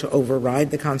power to override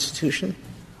the Constitution?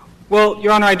 Well,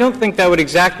 Your Honor, I don't think that would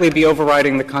exactly be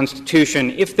overriding the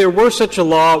Constitution. If there were such a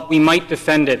law, we might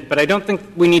defend it, but I don't think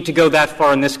we need to go that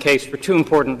far in this case for two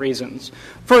important reasons.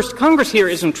 First, Congress here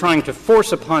isn't trying to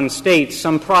force upon states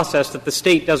some process that the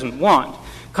state doesn't want.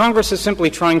 Congress is simply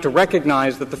trying to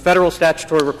recognize that the federal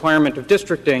statutory requirement of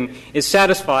districting is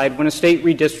satisfied when a state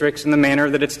redistricts in the manner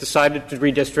that it's decided to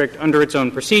redistrict under its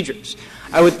own procedures.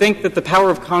 I would think that the power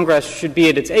of Congress should be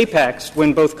at its apex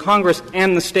when both Congress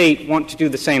and the state want to do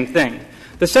the same thing.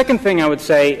 The second thing I would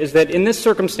say is that in this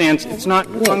circumstance, it's not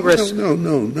Congress. No,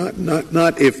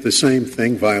 not if the same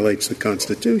thing violates the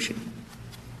Constitution.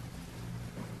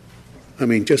 I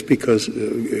mean, just because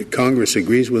Congress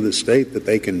agrees with the state that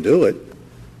they can do it,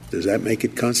 does that make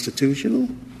it constitutional?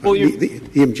 Well,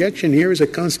 the objection here is a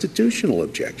constitutional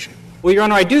objection. Well, Your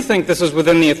Honor, I do think this is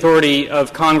within the authority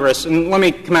of Congress, and let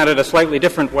me come at it a slightly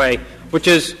different way, which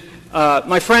is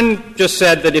My friend just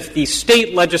said that if the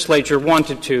state legislature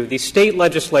wanted to, the state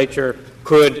legislature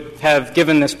could have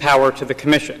given this power to the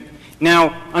Commission.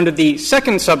 Now, under the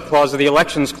second subclause of the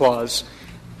Elections Clause,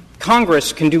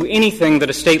 Congress can do anything that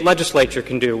a state legislature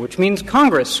can do, which means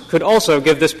Congress could also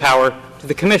give this power to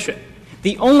the Commission.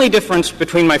 The only difference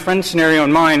between my friend's scenario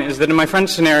and mine is that in my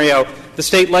friend's scenario, the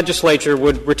state legislature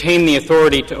would retain the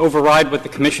authority to override what the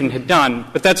Commission had done,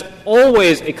 but that's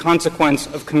always a consequence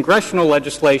of congressional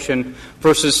legislation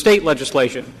versus state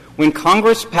legislation. When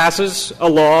Congress passes a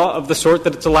law of the sort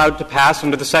that it's allowed to pass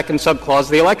under the second subclause of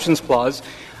the Elections Clause,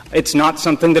 it's not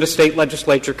something that a state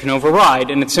legislature can override,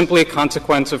 and it's simply a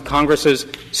consequence of Congress's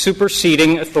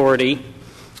superseding authority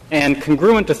and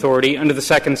congruent authority under the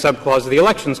second subclause of the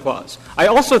Elections Clause. I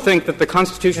also think that the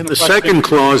constitutional the second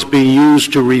clause be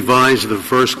used to revise the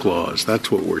first clause. That's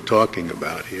what we're talking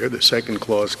about here. The second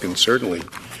clause can certainly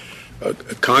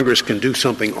Congress can do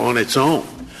something on its own,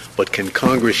 but can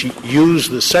Congress use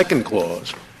the second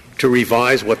clause to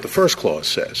revise what the first clause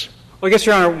says? Well, I guess,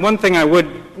 Your Honor, one thing I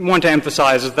would want to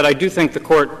emphasize is that I do think the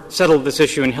Court settled this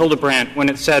issue in Hildebrandt when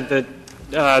it said that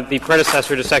the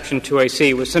predecessor to Section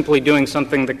 2AC was simply doing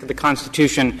something that the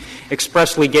Constitution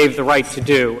expressly gave the right to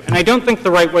do. And I don't think the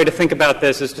right way to think about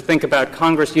this is to think about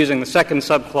Congress using the second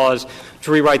subclause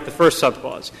to rewrite the first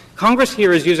subclause. Congress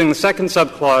here is using the second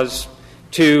subclause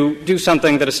to do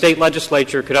something that a state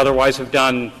legislature could otherwise have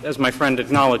done, as my friend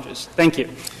acknowledges. Thank you.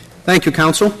 Thank you,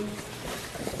 counsel.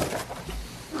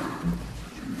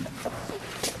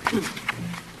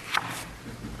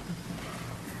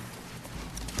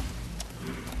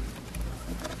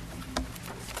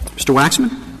 Mr. Waxman?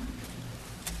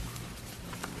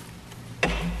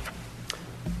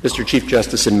 Mr. Chief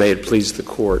Justice, and may it please the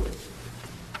Court,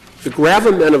 the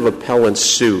gravamen of appellant's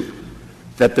suit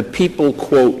that the people,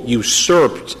 quote,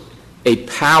 usurped a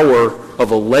power of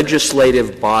a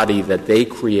legislative body that they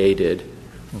created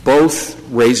both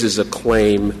raises a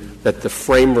claim that the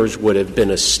framers would have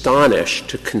been astonished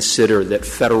to consider that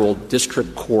federal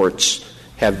district courts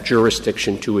have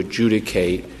jurisdiction to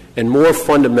adjudicate, and more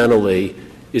fundamentally,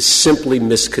 is simply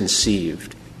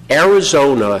misconceived.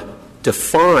 Arizona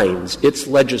defines its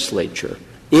legislature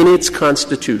in its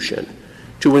Constitution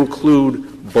to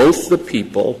include both the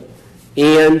people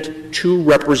and two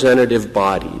representative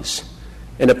bodies.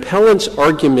 An appellant's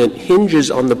argument hinges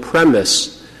on the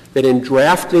premise that in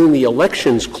drafting the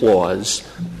Elections Clause,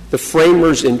 the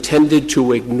framers intended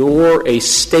to ignore a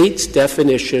state's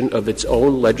definition of its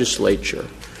own legislature.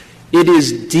 It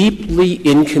is deeply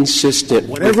inconsistent.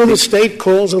 Whatever the state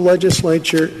calls a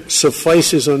legislature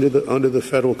suffices under the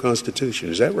federal Constitution.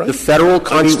 Is that right? The federal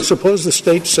Constitution. Suppose the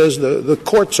state says the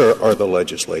courts are the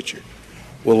legislature.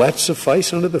 Will that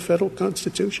suffice under the federal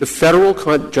Constitution?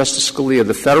 Justice Scalia,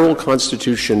 the federal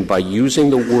Constitution, by using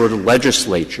the word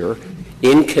legislature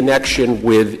in connection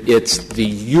with the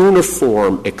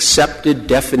uniform accepted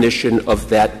definition of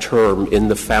that term in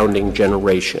the founding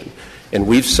generation. And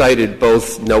we've cited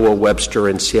both Noah Webster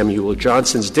and Samuel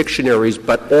Johnson's dictionaries,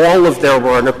 but all of them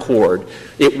are in accord.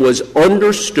 It was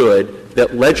understood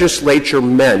that legislature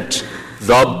meant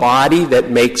the body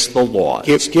that makes the laws.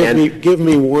 Give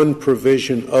me one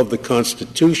provision of the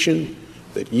Constitution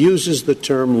that uses the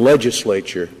term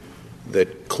legislature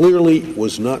that clearly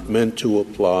was not meant to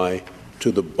apply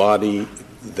to the body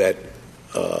that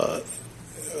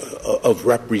of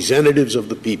representatives of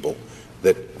the people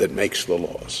that makes the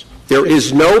laws. There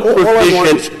is no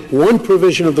provision. One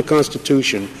provision of the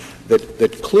Constitution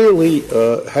that clearly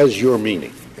has your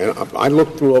meaning. And I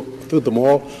looked through them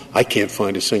all. I can't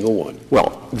find a single one.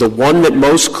 Well, the one that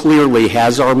most clearly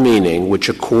has our meaning, which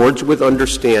accords with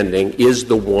understanding, is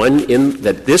the one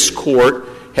that this Court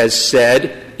has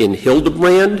said in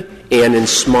Hildebrand and in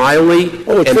Smiley.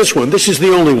 Oh, it's this one. This is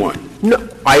the only one. No,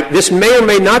 this may or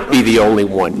may not be the only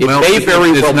one. It may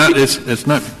very well be. It's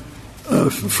not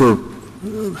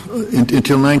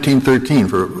until 1913,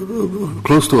 for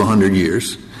close to 100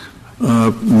 years,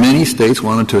 many states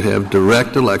wanted to have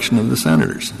direct election of the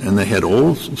senators, and they had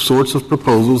all sorts of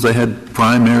proposals. They had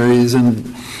primaries,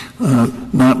 and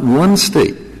not one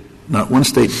state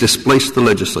displaced the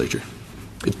legislature.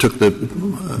 It took the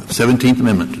 17th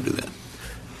Amendment to do that.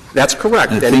 That's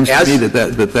correct. And it seems to me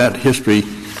that history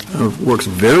works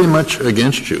very much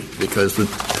against you, because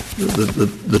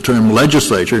the term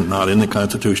legislature, not in the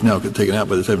Constitution now, taken out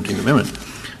by the 17th Amendment,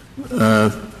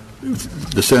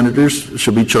 the senators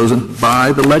should be chosen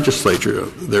by the legislature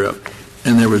thereof.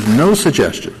 And there was no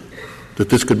suggestion that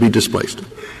this could be displaced.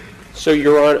 So,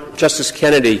 Your Honor, Justice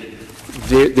Kennedy,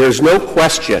 there's no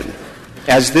question,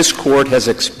 as this Court has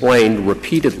explained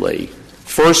repeatedly,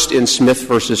 first in Smith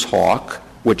v. Hawk,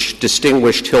 which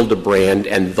distinguished Hildebrand,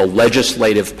 and the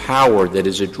legislative power that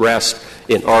is addressed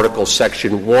in Article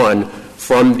Section 1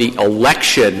 from the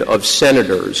election of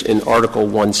senators in Article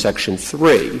 1, Section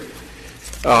 3.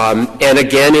 And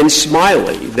again in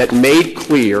Smiley, that made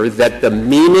clear that the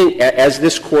meaning, as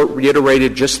this Court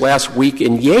reiterated just last week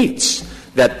in Yates,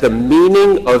 that the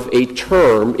meaning of a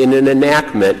term in an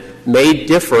enactment may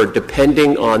differ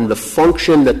depending on the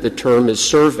function that the term is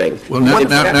serving. Well,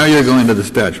 now you're going to the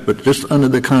statute, but just under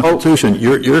the Constitution,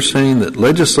 you're saying that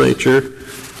legislature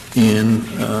in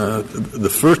the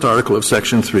first article of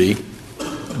Section 3,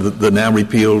 the now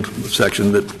repealed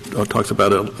section that talks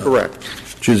about correct.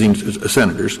 Choosing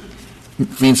senators,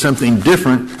 means something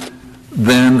different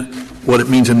than what it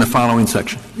means in the following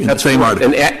section, in That's the same correct.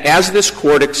 article. And as this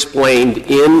Court explained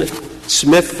in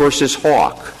Smith versus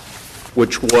Hawk,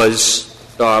 which was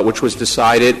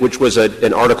decided, which was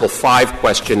an Article 5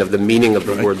 question of the meaning of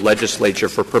the word legislature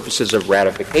for purposes of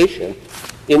ratification,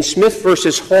 in Smith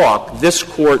versus Hawk, this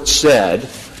Court said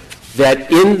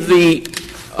that in the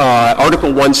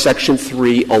Article 1, Section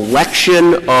 3,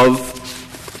 election of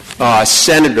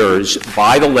senators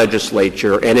by the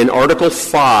legislature, and in Article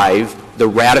 5, the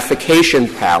ratification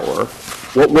power,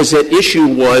 what was at issue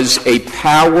was a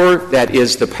power that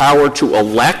is the power to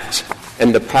elect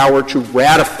and the power to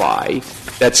ratify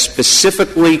that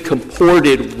specifically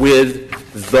comported with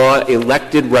the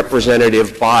elected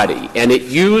representative body. And it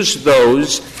used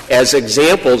those as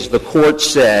examples, the Court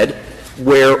said,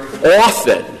 where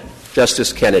often,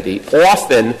 Justice Kennedy,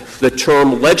 often the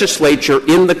term legislature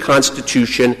in the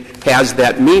Constitution has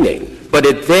that meaning. But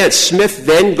Smith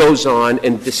then goes on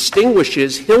and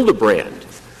distinguishes Hildebrand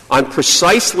on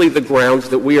precisely the grounds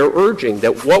that we are urging,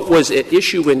 that what was at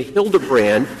issue in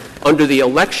Hildebrand under the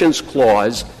Elections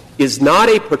Clause is not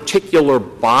a particular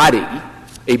body,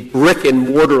 a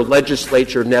brick-and-mortar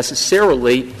legislature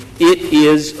necessarily. It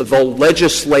is the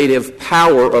legislative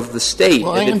power of the state.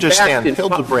 Well, I understand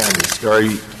Hildebrand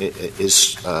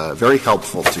is very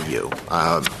helpful to you.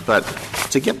 But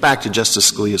to get back to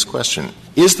Justice Scalia's question,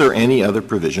 is there any other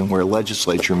provision where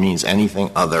legislature means anything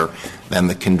other than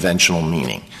the conventional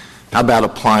meaning? How about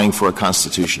applying for a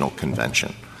constitutional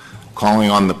convention, calling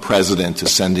on the president to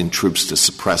send in troops to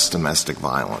suppress domestic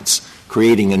violence,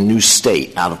 creating a new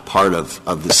state out of part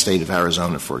of the state of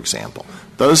Arizona, for example?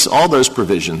 All those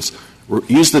provisions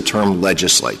use the term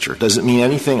legislature. Does it mean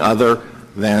anything other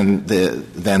than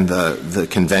the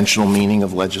conventional meaning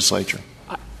of legislature?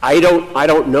 I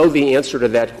don't know the answer to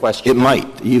that question. It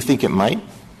might. You think it might?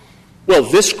 Well,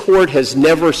 this Court has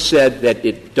never said that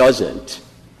it doesn't.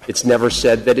 It's never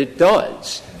said that it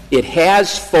does. It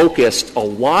has focused a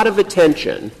lot of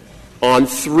attention on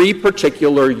three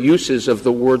particular uses of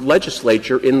the word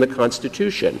legislature in the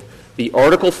Constitution: the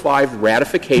Article 5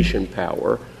 ratification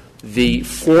power, the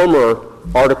former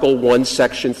Article 1,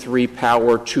 Section 3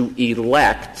 power to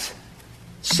elect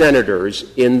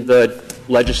senators in the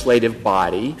legislative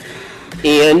body,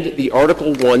 and the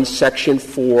Article 1, Section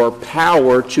 4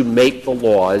 power to make the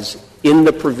laws in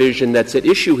the provision that's at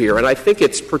issue here. And I think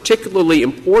it's particularly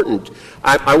important.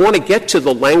 I want to get to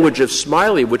the language of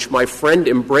Smiley, which my friend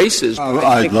embraces.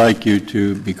 I'd like you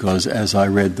to, because as I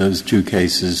read those two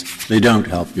cases, they don't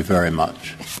help you very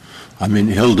much. I mean,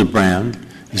 Hildebrand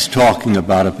is talking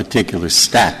about a particular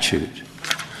statute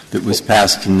that was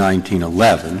passed in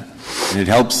 1911, and it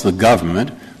helps the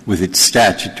government with its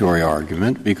statutory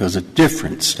argument because a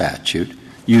different statute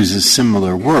uses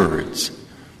similar words,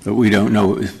 but we don't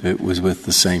know if it was with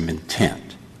the same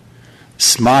intent.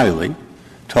 Smiley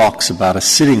talks about a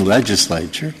sitting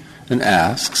legislature and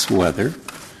asks whether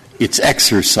its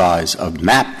exercise of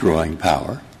map-drawing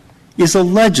power is a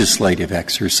legislative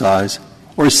exercise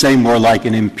or, say, more like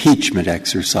an impeachment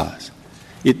exercise.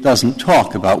 It doesn't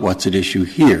talk about what's at issue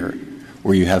here,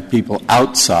 where you have people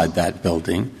outside that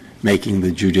building making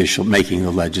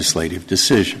the legislative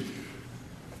decision.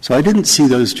 So I didn't see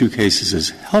those two cases as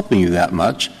helping you that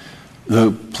much,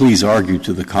 though please argue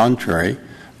to the contrary.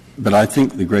 But I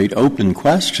think the great open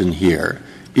question here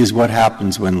is what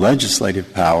happens when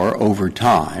legislative power over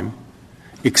time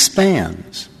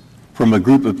expands from a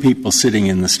group of people sitting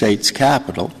in the state's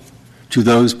capital to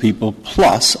those people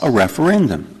plus a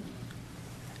referendum.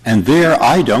 And there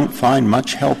I don't find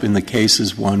much help in the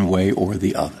cases one way or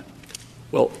the other.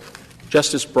 Well,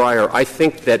 Justice Breyer, I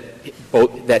think that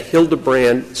that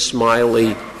Hildebrand,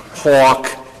 Smiley,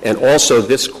 Hawk, and also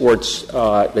this Court's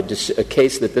a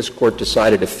case that this Court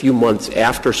decided a few months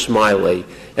after Smiley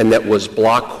and that was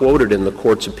block quoted in the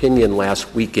Court's opinion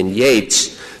last week in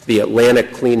Yates, the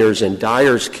Atlantic Cleaners and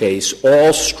Dyers case,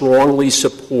 all strongly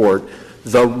support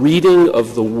the reading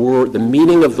of the word, the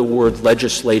meaning of the word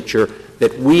legislature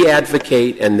that we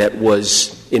advocate and that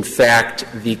was, in fact,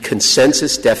 the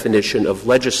consensus definition of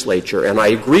legislature. And I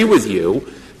agree with you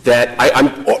that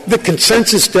the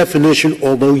consensus definition,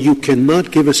 although you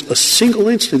cannot give us a single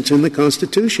instance in the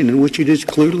Constitution in which it is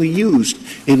clearly used,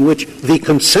 in which the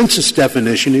consensus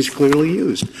definition is clearly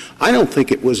used. I don't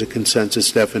think it was a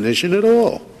consensus definition at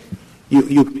all.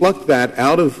 You plucked that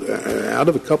out of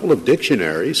a couple of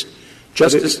dictionaries.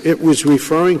 Justice, it was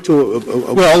referring to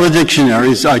well, the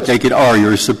dictionaries, I take it, are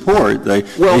your support. They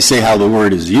say how the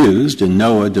word is used, and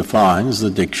NOAA defines the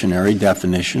dictionary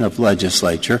definition of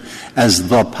legislature as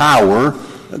the power.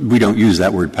 We don't use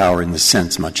that word power in this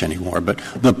sense much anymore, but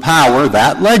the power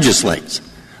that legislates.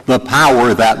 The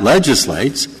power that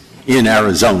legislates in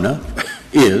Arizona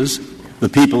is the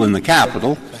people in the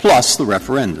Capitol plus the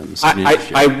referendums.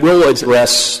 I will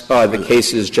address the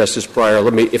cases, Justice Breyer.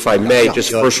 Let me, if I may,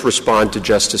 just first respond to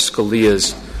Justice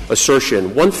Scalia's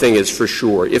assertion. One thing is for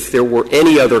sure: if there were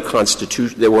any other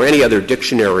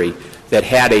dictionary that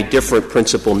had a different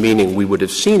principal meaning, we would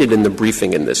have seen it in the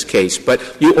briefing in this case. But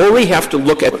you only have to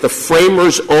look at the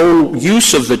framers' own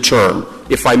use of the term,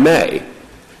 if I may.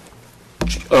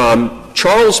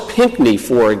 Charles Pinckney,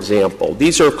 for example,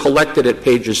 these are collected at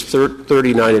pages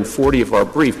 39 and 40 of our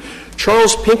brief.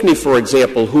 Charles Pinckney, for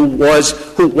example, who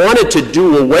wanted to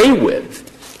do away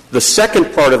with the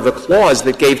second part of the clause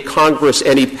that gave Congress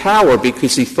any power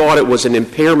because he thought it was an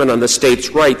impairment on the states'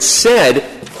 rights, said,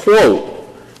 quote,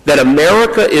 that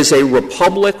America is a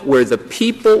republic where the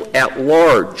people at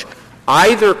large,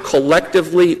 either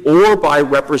collectively or by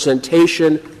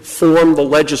representation, form the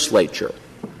legislature.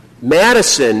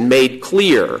 Madison made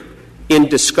clear in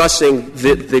discussing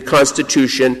the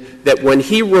Constitution that when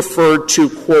he referred to,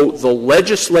 quote, the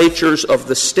legislatures of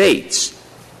the states,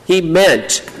 he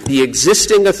meant the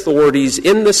existing authorities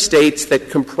in the states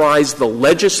that comprise the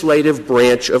legislative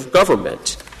branch of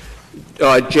government.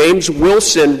 James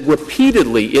Wilson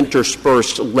repeatedly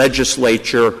interspersed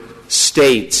legislature,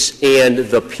 states, and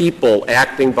the people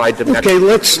acting by domestic. Okay,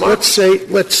 let's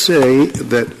say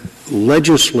that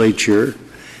legislature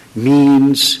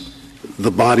means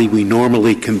the body we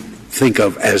normally can think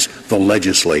of as the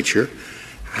legislature.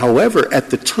 However, at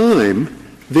the time,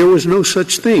 there was no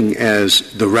such thing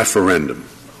as the referendum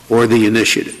or the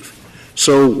initiative.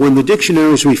 So when the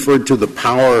dictionaries referred to the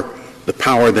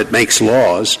power that makes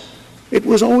laws, it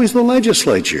was always the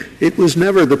legislature. It was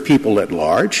never the people at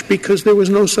large because there was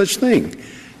no such thing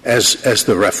as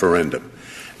the referendum.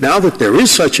 Now that there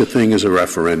is such a thing as a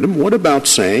referendum, what about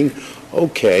saying,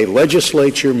 okay,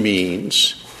 legislature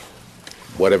means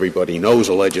what everybody knows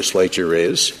a legislature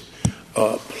is,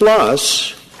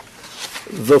 plus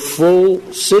the full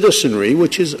citizenry,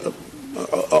 which is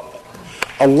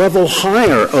a level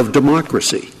higher of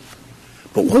democracy.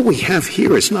 But what we have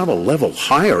here is not a level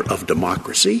higher of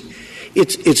democracy.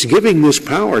 It's giving this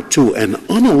power to an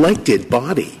unelected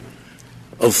body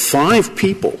of 5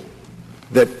 people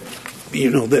that,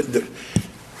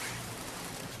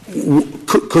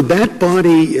 could that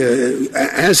body,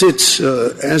 as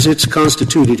it's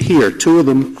constituted here, 2 of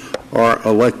them are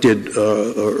elected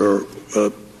or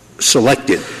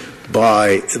selected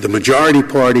by the majority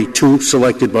party, 2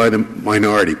 selected by the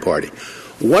minority party.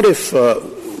 What if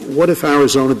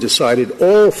Arizona decided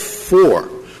all 4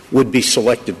 would be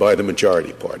selected by the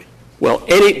majority party? Well, would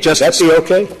that be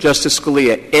okay? Justice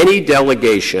Scalia, any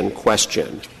delegation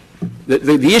question.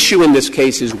 The issue in this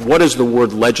case is, what does the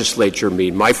word legislature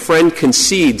mean? My friend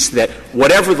concedes that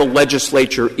whatever the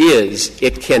legislature is,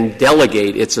 it can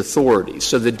delegate its authority.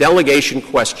 So the delegation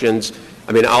questions,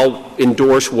 I'll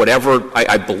endorse whatever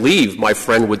I believe my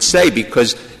friend would say,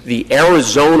 because the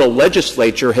Arizona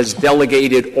legislature has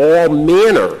delegated all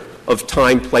manner of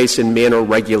time, place, and manner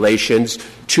regulations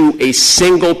to a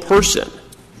single person,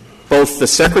 both the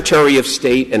Secretary of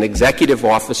State and executive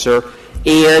officer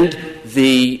and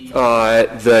the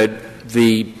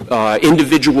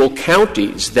individual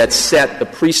counties that set the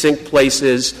precinct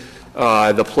places,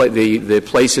 the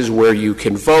places where you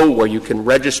can vote, where you can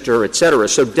register, et cetera.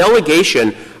 So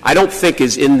delegation, I don't think,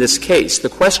 is in this case. The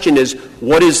question is,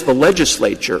 what is the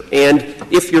legislature? And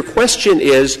if your question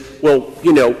is, well,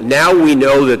 now we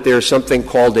know that there's something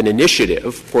called an initiative.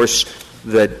 Of course,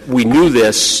 that we knew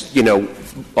this,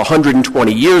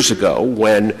 120 years ago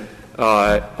when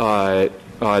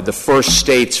the first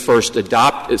states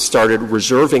started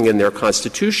reserving in their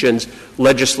constitutions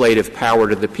legislative power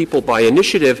to the people by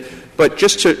initiative. But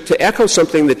just to echo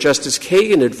something that Justice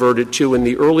Kagan adverted to in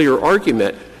the earlier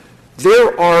argument,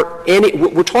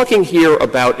 we're talking here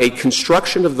about a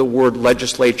construction of the word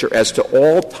legislature as to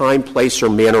all time, place, or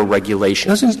manner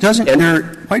regulations.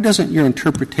 Why doesn't your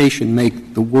interpretation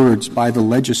make the words by the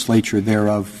legislature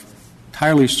thereof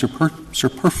entirely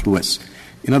superfluous.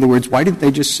 In other words, why didn't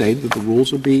they just say that the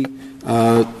rules will be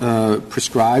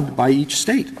prescribed by each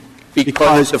state?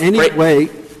 Because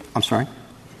I'm sorry?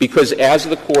 Because as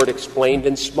the Court explained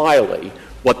in Smiley,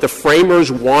 what the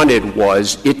framers wanted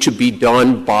was it to be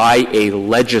done by a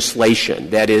legislation.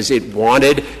 That is, it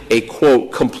wanted a,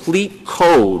 quote, complete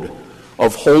code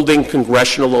of holding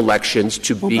congressional elections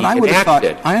to be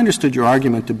enacted. I understood your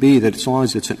argument to be that as long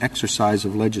as it's an exercise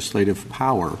of legislative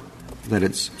power, that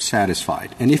it's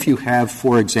satisfied. And if you have,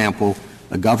 for example,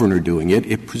 a governor doing it,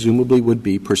 it presumably would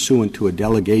be pursuant to a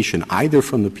delegation either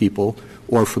from the people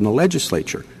or from the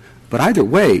legislature. But either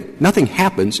way, nothing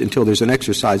happens until there's an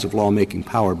exercise of lawmaking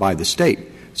power by the state.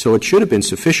 So it should have been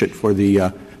sufficient for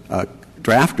the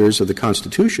drafters of the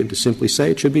Constitution to simply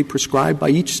say it should be prescribed by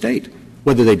each state,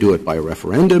 whether they do it by a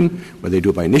referendum, whether they do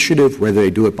it by initiative, whether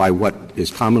they do it by what is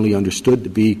commonly understood to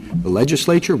be the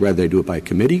legislature, whether they do it by a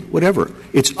committee, whatever.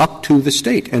 It's up to the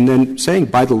state. And then saying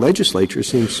by the legislature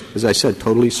seems, as I said,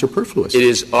 totally superfluous. It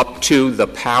is up to the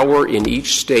power in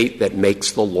each state that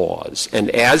makes the laws. And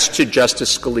as to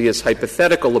Justice Scalia's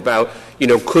hypothetical about,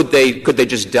 could they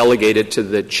just delegate it to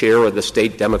the chair of the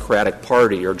state Democratic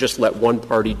Party or just let one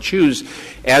party choose,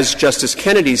 as Justice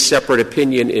Kennedy's separate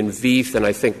opinion in Veith and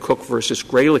I think Cook versus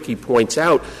Graylicki points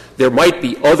out, there might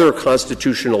be other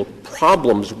constitutional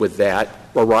problems with that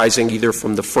arising either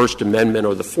from the First Amendment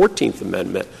or the 14th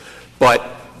Amendment. But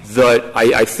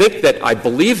I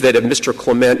believe that if Mr.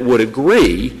 Clement would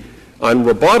agree on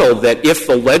rebuttal that if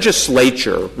the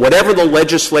legislature, whatever the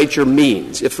legislature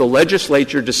means, if the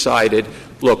legislature decided,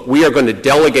 look, we are going to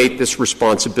delegate this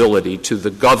responsibility to the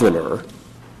governor,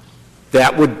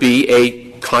 that would be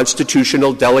a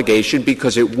constitutional delegation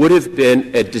because it would have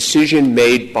been a decision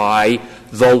made by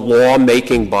the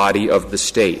lawmaking body of the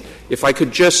state. If I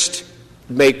could just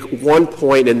make one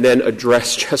point and then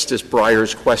address Justice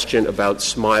Breyer's question about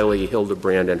Smiley,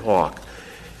 Hildebrand, and Hawke.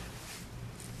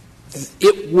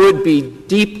 It would be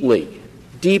deeply,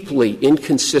 deeply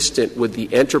inconsistent with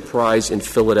the enterprise in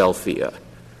Philadelphia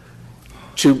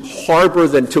to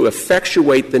to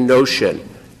effectuate the notion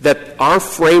that our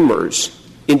framers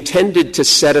intended to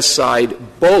set aside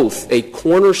both a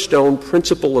cornerstone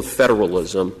principle of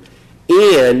federalism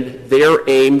and their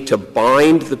aim to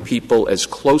bind the people as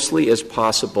closely as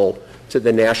possible to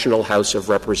the National House of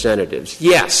Representatives.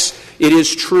 Yes, it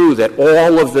is true that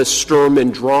all of the Sturm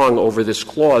and Drang over this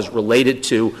clause related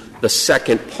to the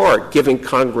second part, giving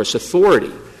Congress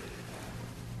authority.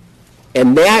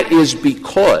 And that is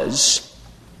because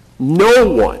no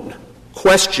one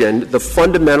questioned the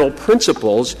fundamental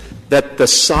principles that the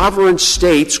sovereign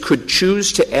states could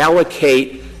choose to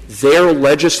allocate their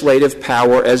legislative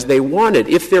power as they wanted.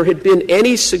 If there had been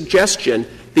any suggestion,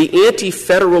 the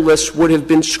anti-federalists would have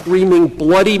been screaming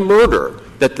bloody murder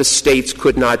that the states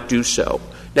could not do so.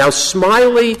 Now,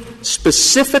 Smiley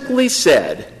specifically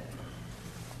said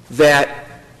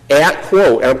that,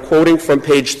 quote, I'm quoting from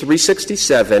page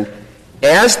 367,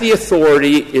 as the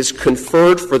authority is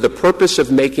conferred for the purpose of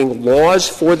making laws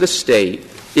for the state,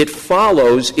 it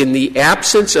follows in the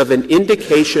absence of an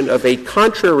indication of a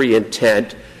contrary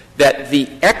intent that the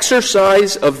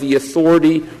exercise of the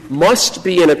authority must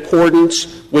be in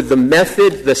accordance with the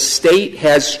method the state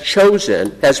has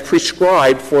chosen, has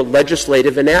prescribed for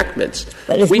legislative enactments.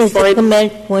 But as Mr.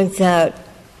 Clement points out,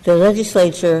 the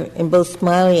legislature in both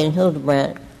Smiley and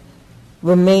Hildebrand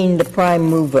remained the prime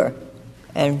mover,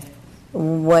 and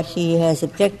what he has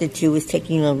objected to is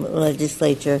taking the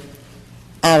legislature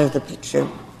out of the picture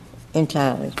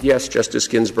entirely. Yes, Justice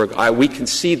Ginsburg. We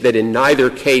concede that in neither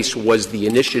case was the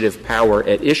initiative power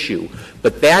at issue,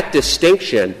 but that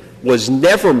distinction was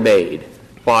never made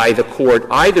by the Court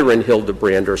either in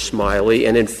Hildebrand or Smiley,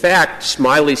 and in fact,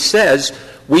 Smiley says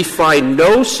we find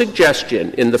no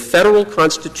suggestion in the federal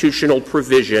constitutional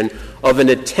provision of an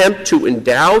attempt to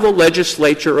endow the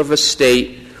legislature of a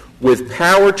state with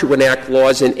power to enact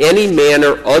laws in any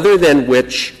manner other than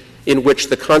in which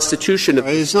the Constitution of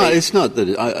the state. It's not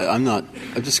that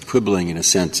I'm just quibbling in a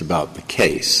sense about the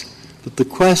case. But the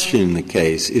question in the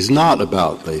case is not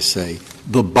about, they say,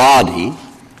 the body.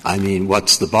 I mean,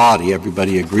 what's the body?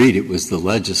 Everybody agreed it was the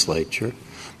legislature.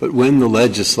 But when the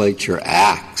legislature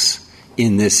acts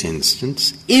in this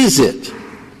instance, is it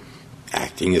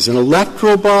acting as an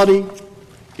electoral body?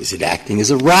 Is it acting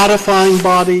as a ratifying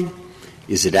body?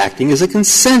 Is it acting as a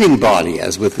consenting body,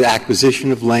 as with the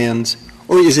acquisition of lands?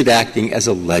 Or is it acting as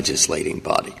a legislating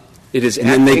body? It is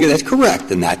acting. That's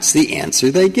correct, and that's the answer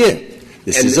they give.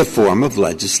 This is a form of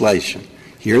legislation.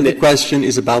 Here the question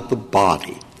is about the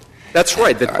body. That's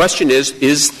right. The question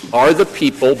is are the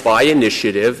people by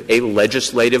initiative a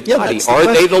legislative body? Are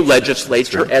they the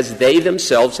legislature as they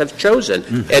themselves have chosen?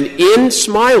 Mm-hmm. And in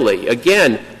Smiley,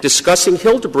 again, discussing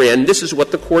Hildebrand, this is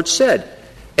what the court said.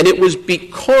 And it was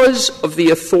because of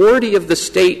the authority of the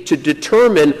state to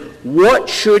determine what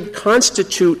should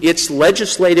constitute its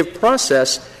legislative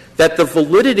process that the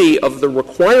validity of the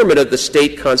requirement of the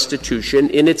state constitution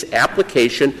in its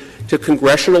application to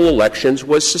congressional elections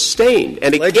was sustained.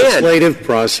 And again, legislative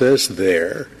process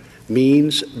there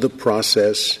means the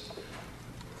process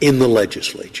in the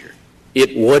legislature.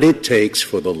 What it takes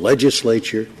for the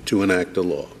legislature to enact a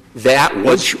law. That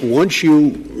was once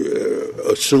you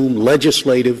assume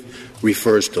legislative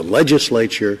refers to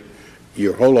legislature,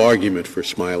 your whole argument for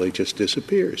Smiley just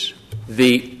disappears.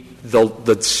 The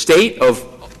state of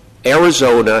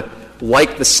Arizona,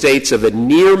 like the states of a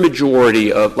near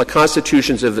majority of the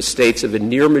constitutions of the states of a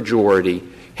near majority,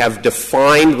 have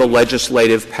defined the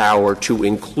legislative power to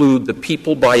include the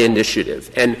people by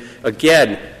initiative. And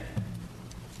again,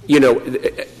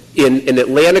 in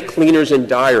Atlanta Cleaners and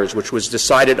Dyers, which was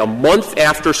decided a month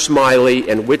after Smiley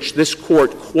and which this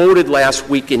court quoted last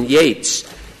week in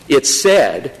Yates, it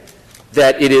said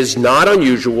that it is not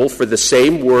unusual for the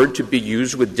same word to be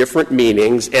used with different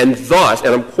meanings, and thus,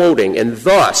 and I'm quoting, and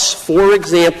thus, for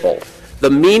example, the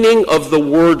meaning of the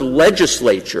word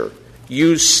legislature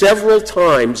used several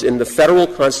times in the federal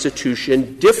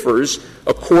Constitution differs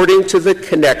according to the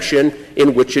connection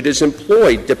in which it is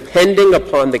employed, depending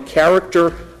upon the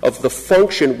character of the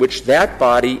function which that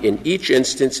body in each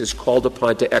instance is called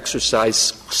upon to exercise,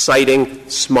 citing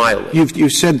Smiley. You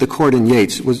said the court in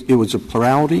Yates. It was a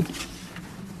plurality?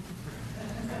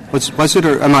 Was it,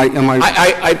 or am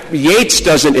I? Yates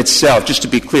doesn't itself, just to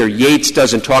be clear, Yates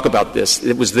doesn't talk about this.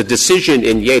 It was the decision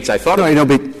in Yates. I thought no,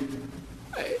 but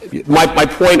my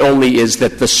point only is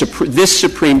that this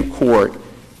Supreme Court,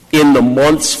 in the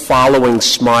months following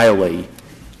Smiley,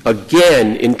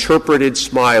 again interpreted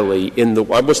Smiley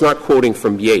I was not quoting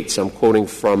from Yates. I'm quoting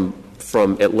from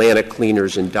Atlanta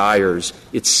Cleaners and Dyers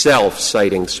itself,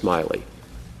 citing Smiley.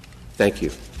 Thank you.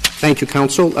 Thank you,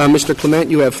 counsel. Mr. Clement,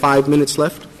 you have 5 minutes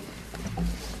left.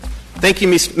 Thank you,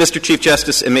 Mr. Chief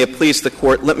Justice, and may it please the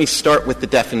Court, let me start with the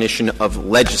definition of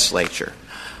legislature.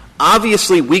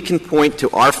 Obviously, we can point to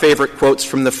our favorite quotes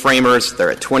from the framers. They're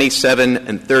at 27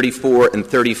 and 34 and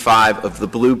 35 of the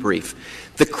blue brief.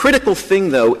 The critical thing,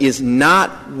 though, is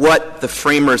not what the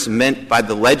framers meant by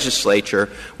the legislature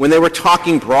when they were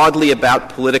talking broadly about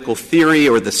political theory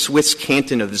or the Swiss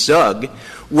canton of Zug.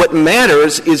 What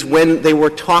matters is when they were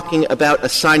talking about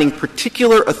assigning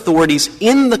particular authorities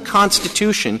in the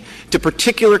Constitution to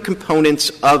particular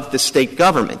components of the state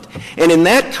government. And in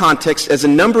that context, as a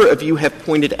number of you have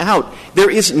pointed out, there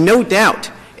is no doubt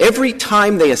every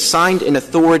time they assigned an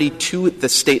authority to the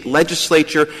state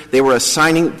legislature, they were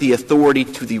assigning the authority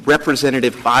to the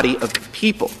representative body of the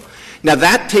people. Now,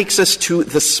 that takes us to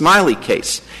the Smiley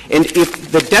case. And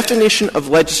if the definition of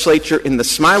legislature in the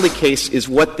Smiley case is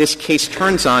what this case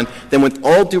turns on, then with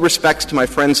all due respects to my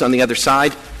friends on the other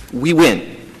side, we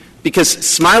win. Because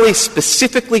Smiley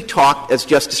specifically talked, as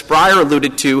Justice Breyer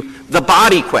alluded to, the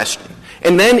body question.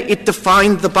 And then it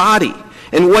defined the body.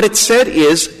 And what it said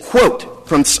is, quote,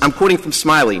 I'm quoting from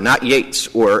Smiley, not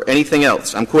Yates or anything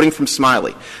else. I'm quoting from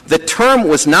Smiley. The term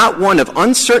was not one of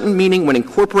uncertain meaning when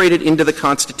incorporated into the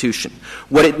Constitution.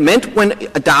 What it meant when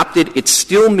adopted, it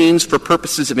still means for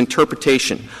purposes of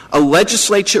interpretation. A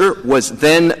legislature was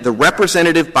then the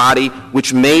representative body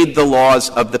which made the laws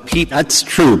of the people. That's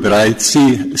true, but I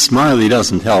see Smiley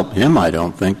doesn't help him, I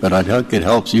don't think, but I think it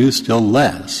helps you still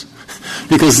less.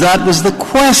 Because that was the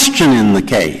question in the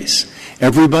case.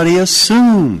 Everybody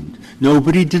assumed.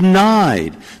 Nobody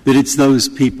denied that it's those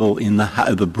people in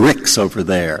the bricks over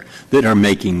there that are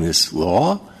making this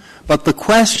law. But the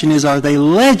question is, are they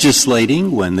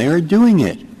legislating when they're doing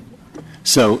it?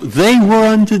 So they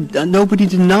were nobody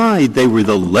denied they were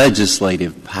the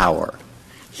legislative power.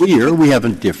 Here we have a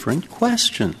different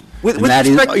question. And that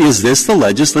is this the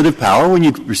legislative power when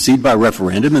you proceed by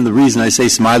referendum? And the reason I say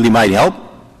Smiley might help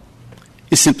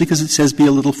is simply because it says be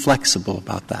a little flexible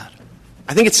about that.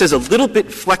 I think it says a little bit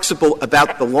flexible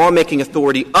about the lawmaking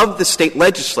authority of the state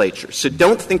legislature. So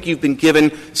don't think you've been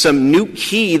given some new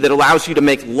key that allows you to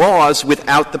make laws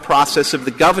without the process of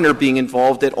the governor being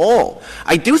involved at all.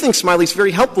 I do think Smiley's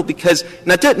very helpful because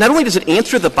not only does it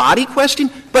answer the body question,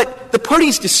 but the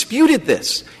parties disputed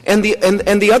this. And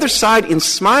the other side in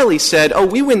Smiley said, oh,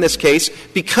 we win this case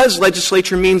because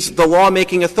legislature means the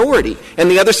lawmaking authority. And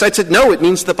the other side said, no, it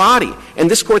means the body. And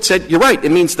this court said, you're right,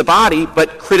 it means the body,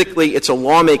 but critically it's a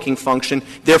lawmaking function,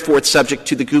 therefore it's subject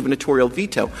to the gubernatorial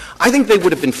veto. I think they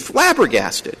would have been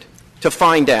flabbergasted to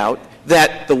find out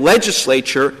that the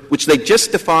legislature, which they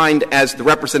just defined as the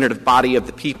representative body of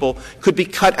the people, could be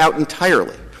cut out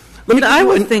entirely. But I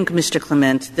would think, Mr.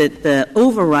 Clement, that the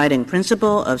overriding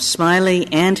principle of Smiley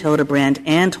and Hildebrand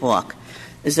and Hawke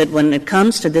is that when it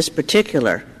comes to this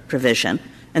particular provision,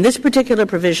 and this particular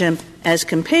provision as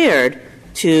compared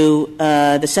to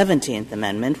the 17th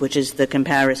Amendment, which is the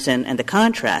comparison and the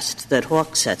contrast that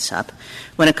Hawke sets up,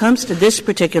 when it comes to this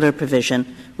particular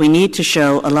provision, we need to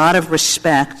show a lot of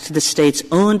respect to the state's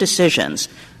own decisions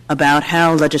about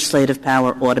how legislative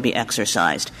power ought to be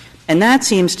exercised. And that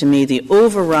seems to me the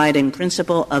overriding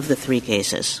principle of the three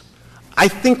cases. I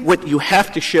think what you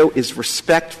have to show is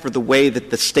respect for the way that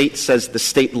the state says the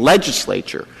state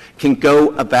legislature can go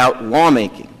about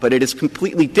lawmaking. But it is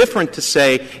completely different to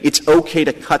say it's okay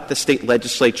to cut the state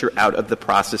legislature out of the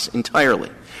process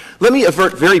entirely. Let me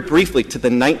avert very briefly to the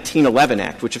 1911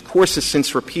 Act, which of course is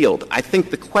since repealed. I think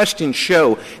the questions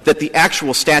show that the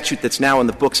actual statute that's now in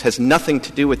the books has nothing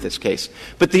to do with this case.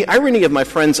 But the irony of my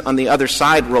friends on the other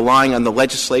side relying on the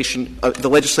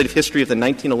legislative history of the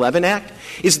 1911 Act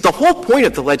is the whole point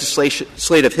of the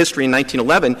legislative history in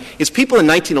 1911 is people in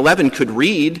 1911 could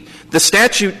read. The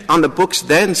statute on the books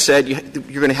then said you're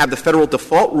going to have the federal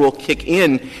default rule kick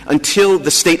in until the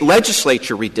state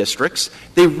legislature redistricts.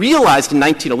 They realized in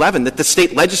 1911 that the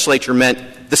state legislature meant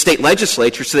the state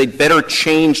legislature, so they'd better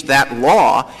change that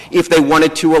law if they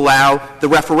wanted to allow the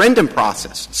referendum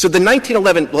process. So the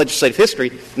 1911 legislative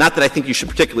history, not that I think you should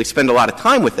particularly spend a lot of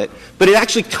time with it, but it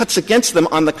actually cuts against them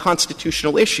on the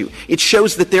constitutional issue. It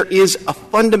shows that there is a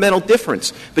fundamental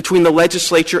difference between the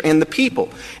legislature and the people.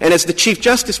 And as the Chief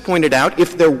Justice pointed out,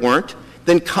 if there weren't,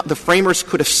 then the framers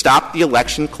could have stopped the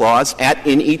election clause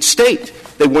in each state.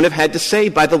 They wouldn't have had to say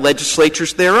by the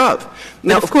legislatures thereof.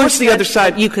 Now, of course, the other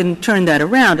side — you can turn that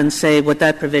around and say what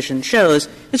that provision shows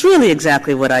is really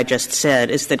exactly what I just said,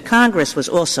 is that Congress was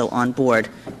also on board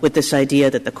with this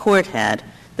idea that the Court had,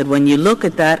 that when you look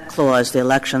at that clause, the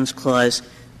Elections Clause,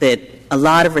 that a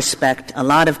lot of respect, a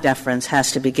lot of deference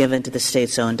has to be given to the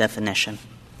state's own definition.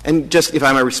 And just, if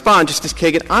I may respond, Justice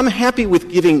Kagan, I'm happy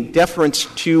with giving deference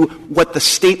to what the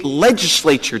state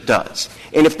legislature does.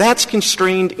 And if that's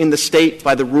constrained in the state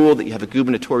by the rule that you have a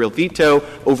gubernatorial veto,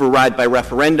 override by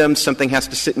referendum, something has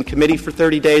to sit in committee for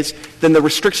 30 days, then the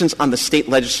restrictions on the state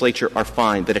legislature are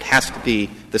fine, that it has to be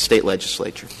the state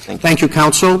legislature. Thank you. Thank you,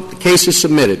 counsel. The case is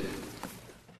submitted.